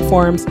favorite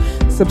platforms.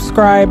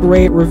 subscribe,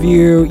 rate,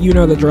 review. You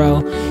know the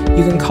drill.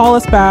 You can call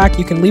us back.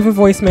 You can leave a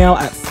voicemail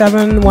at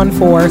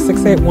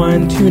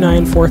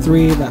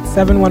 714-681-2943. That's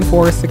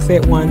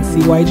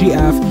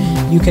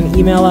 714-681-CYGF. You can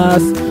email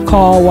us,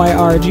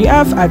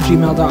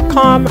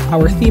 callyrgf@gmail.com.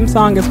 Our theme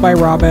song is by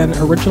Robin.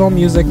 Original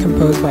music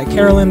composed by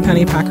Carolyn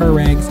Pennypacker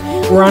Riggs.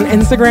 We're on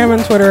Instagram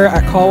and Twitter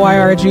at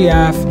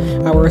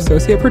callyrgf. Our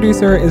associate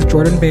producer is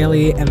Jordan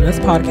Bailey, and this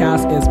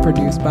podcast is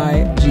produced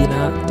by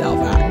Gina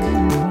Delvac.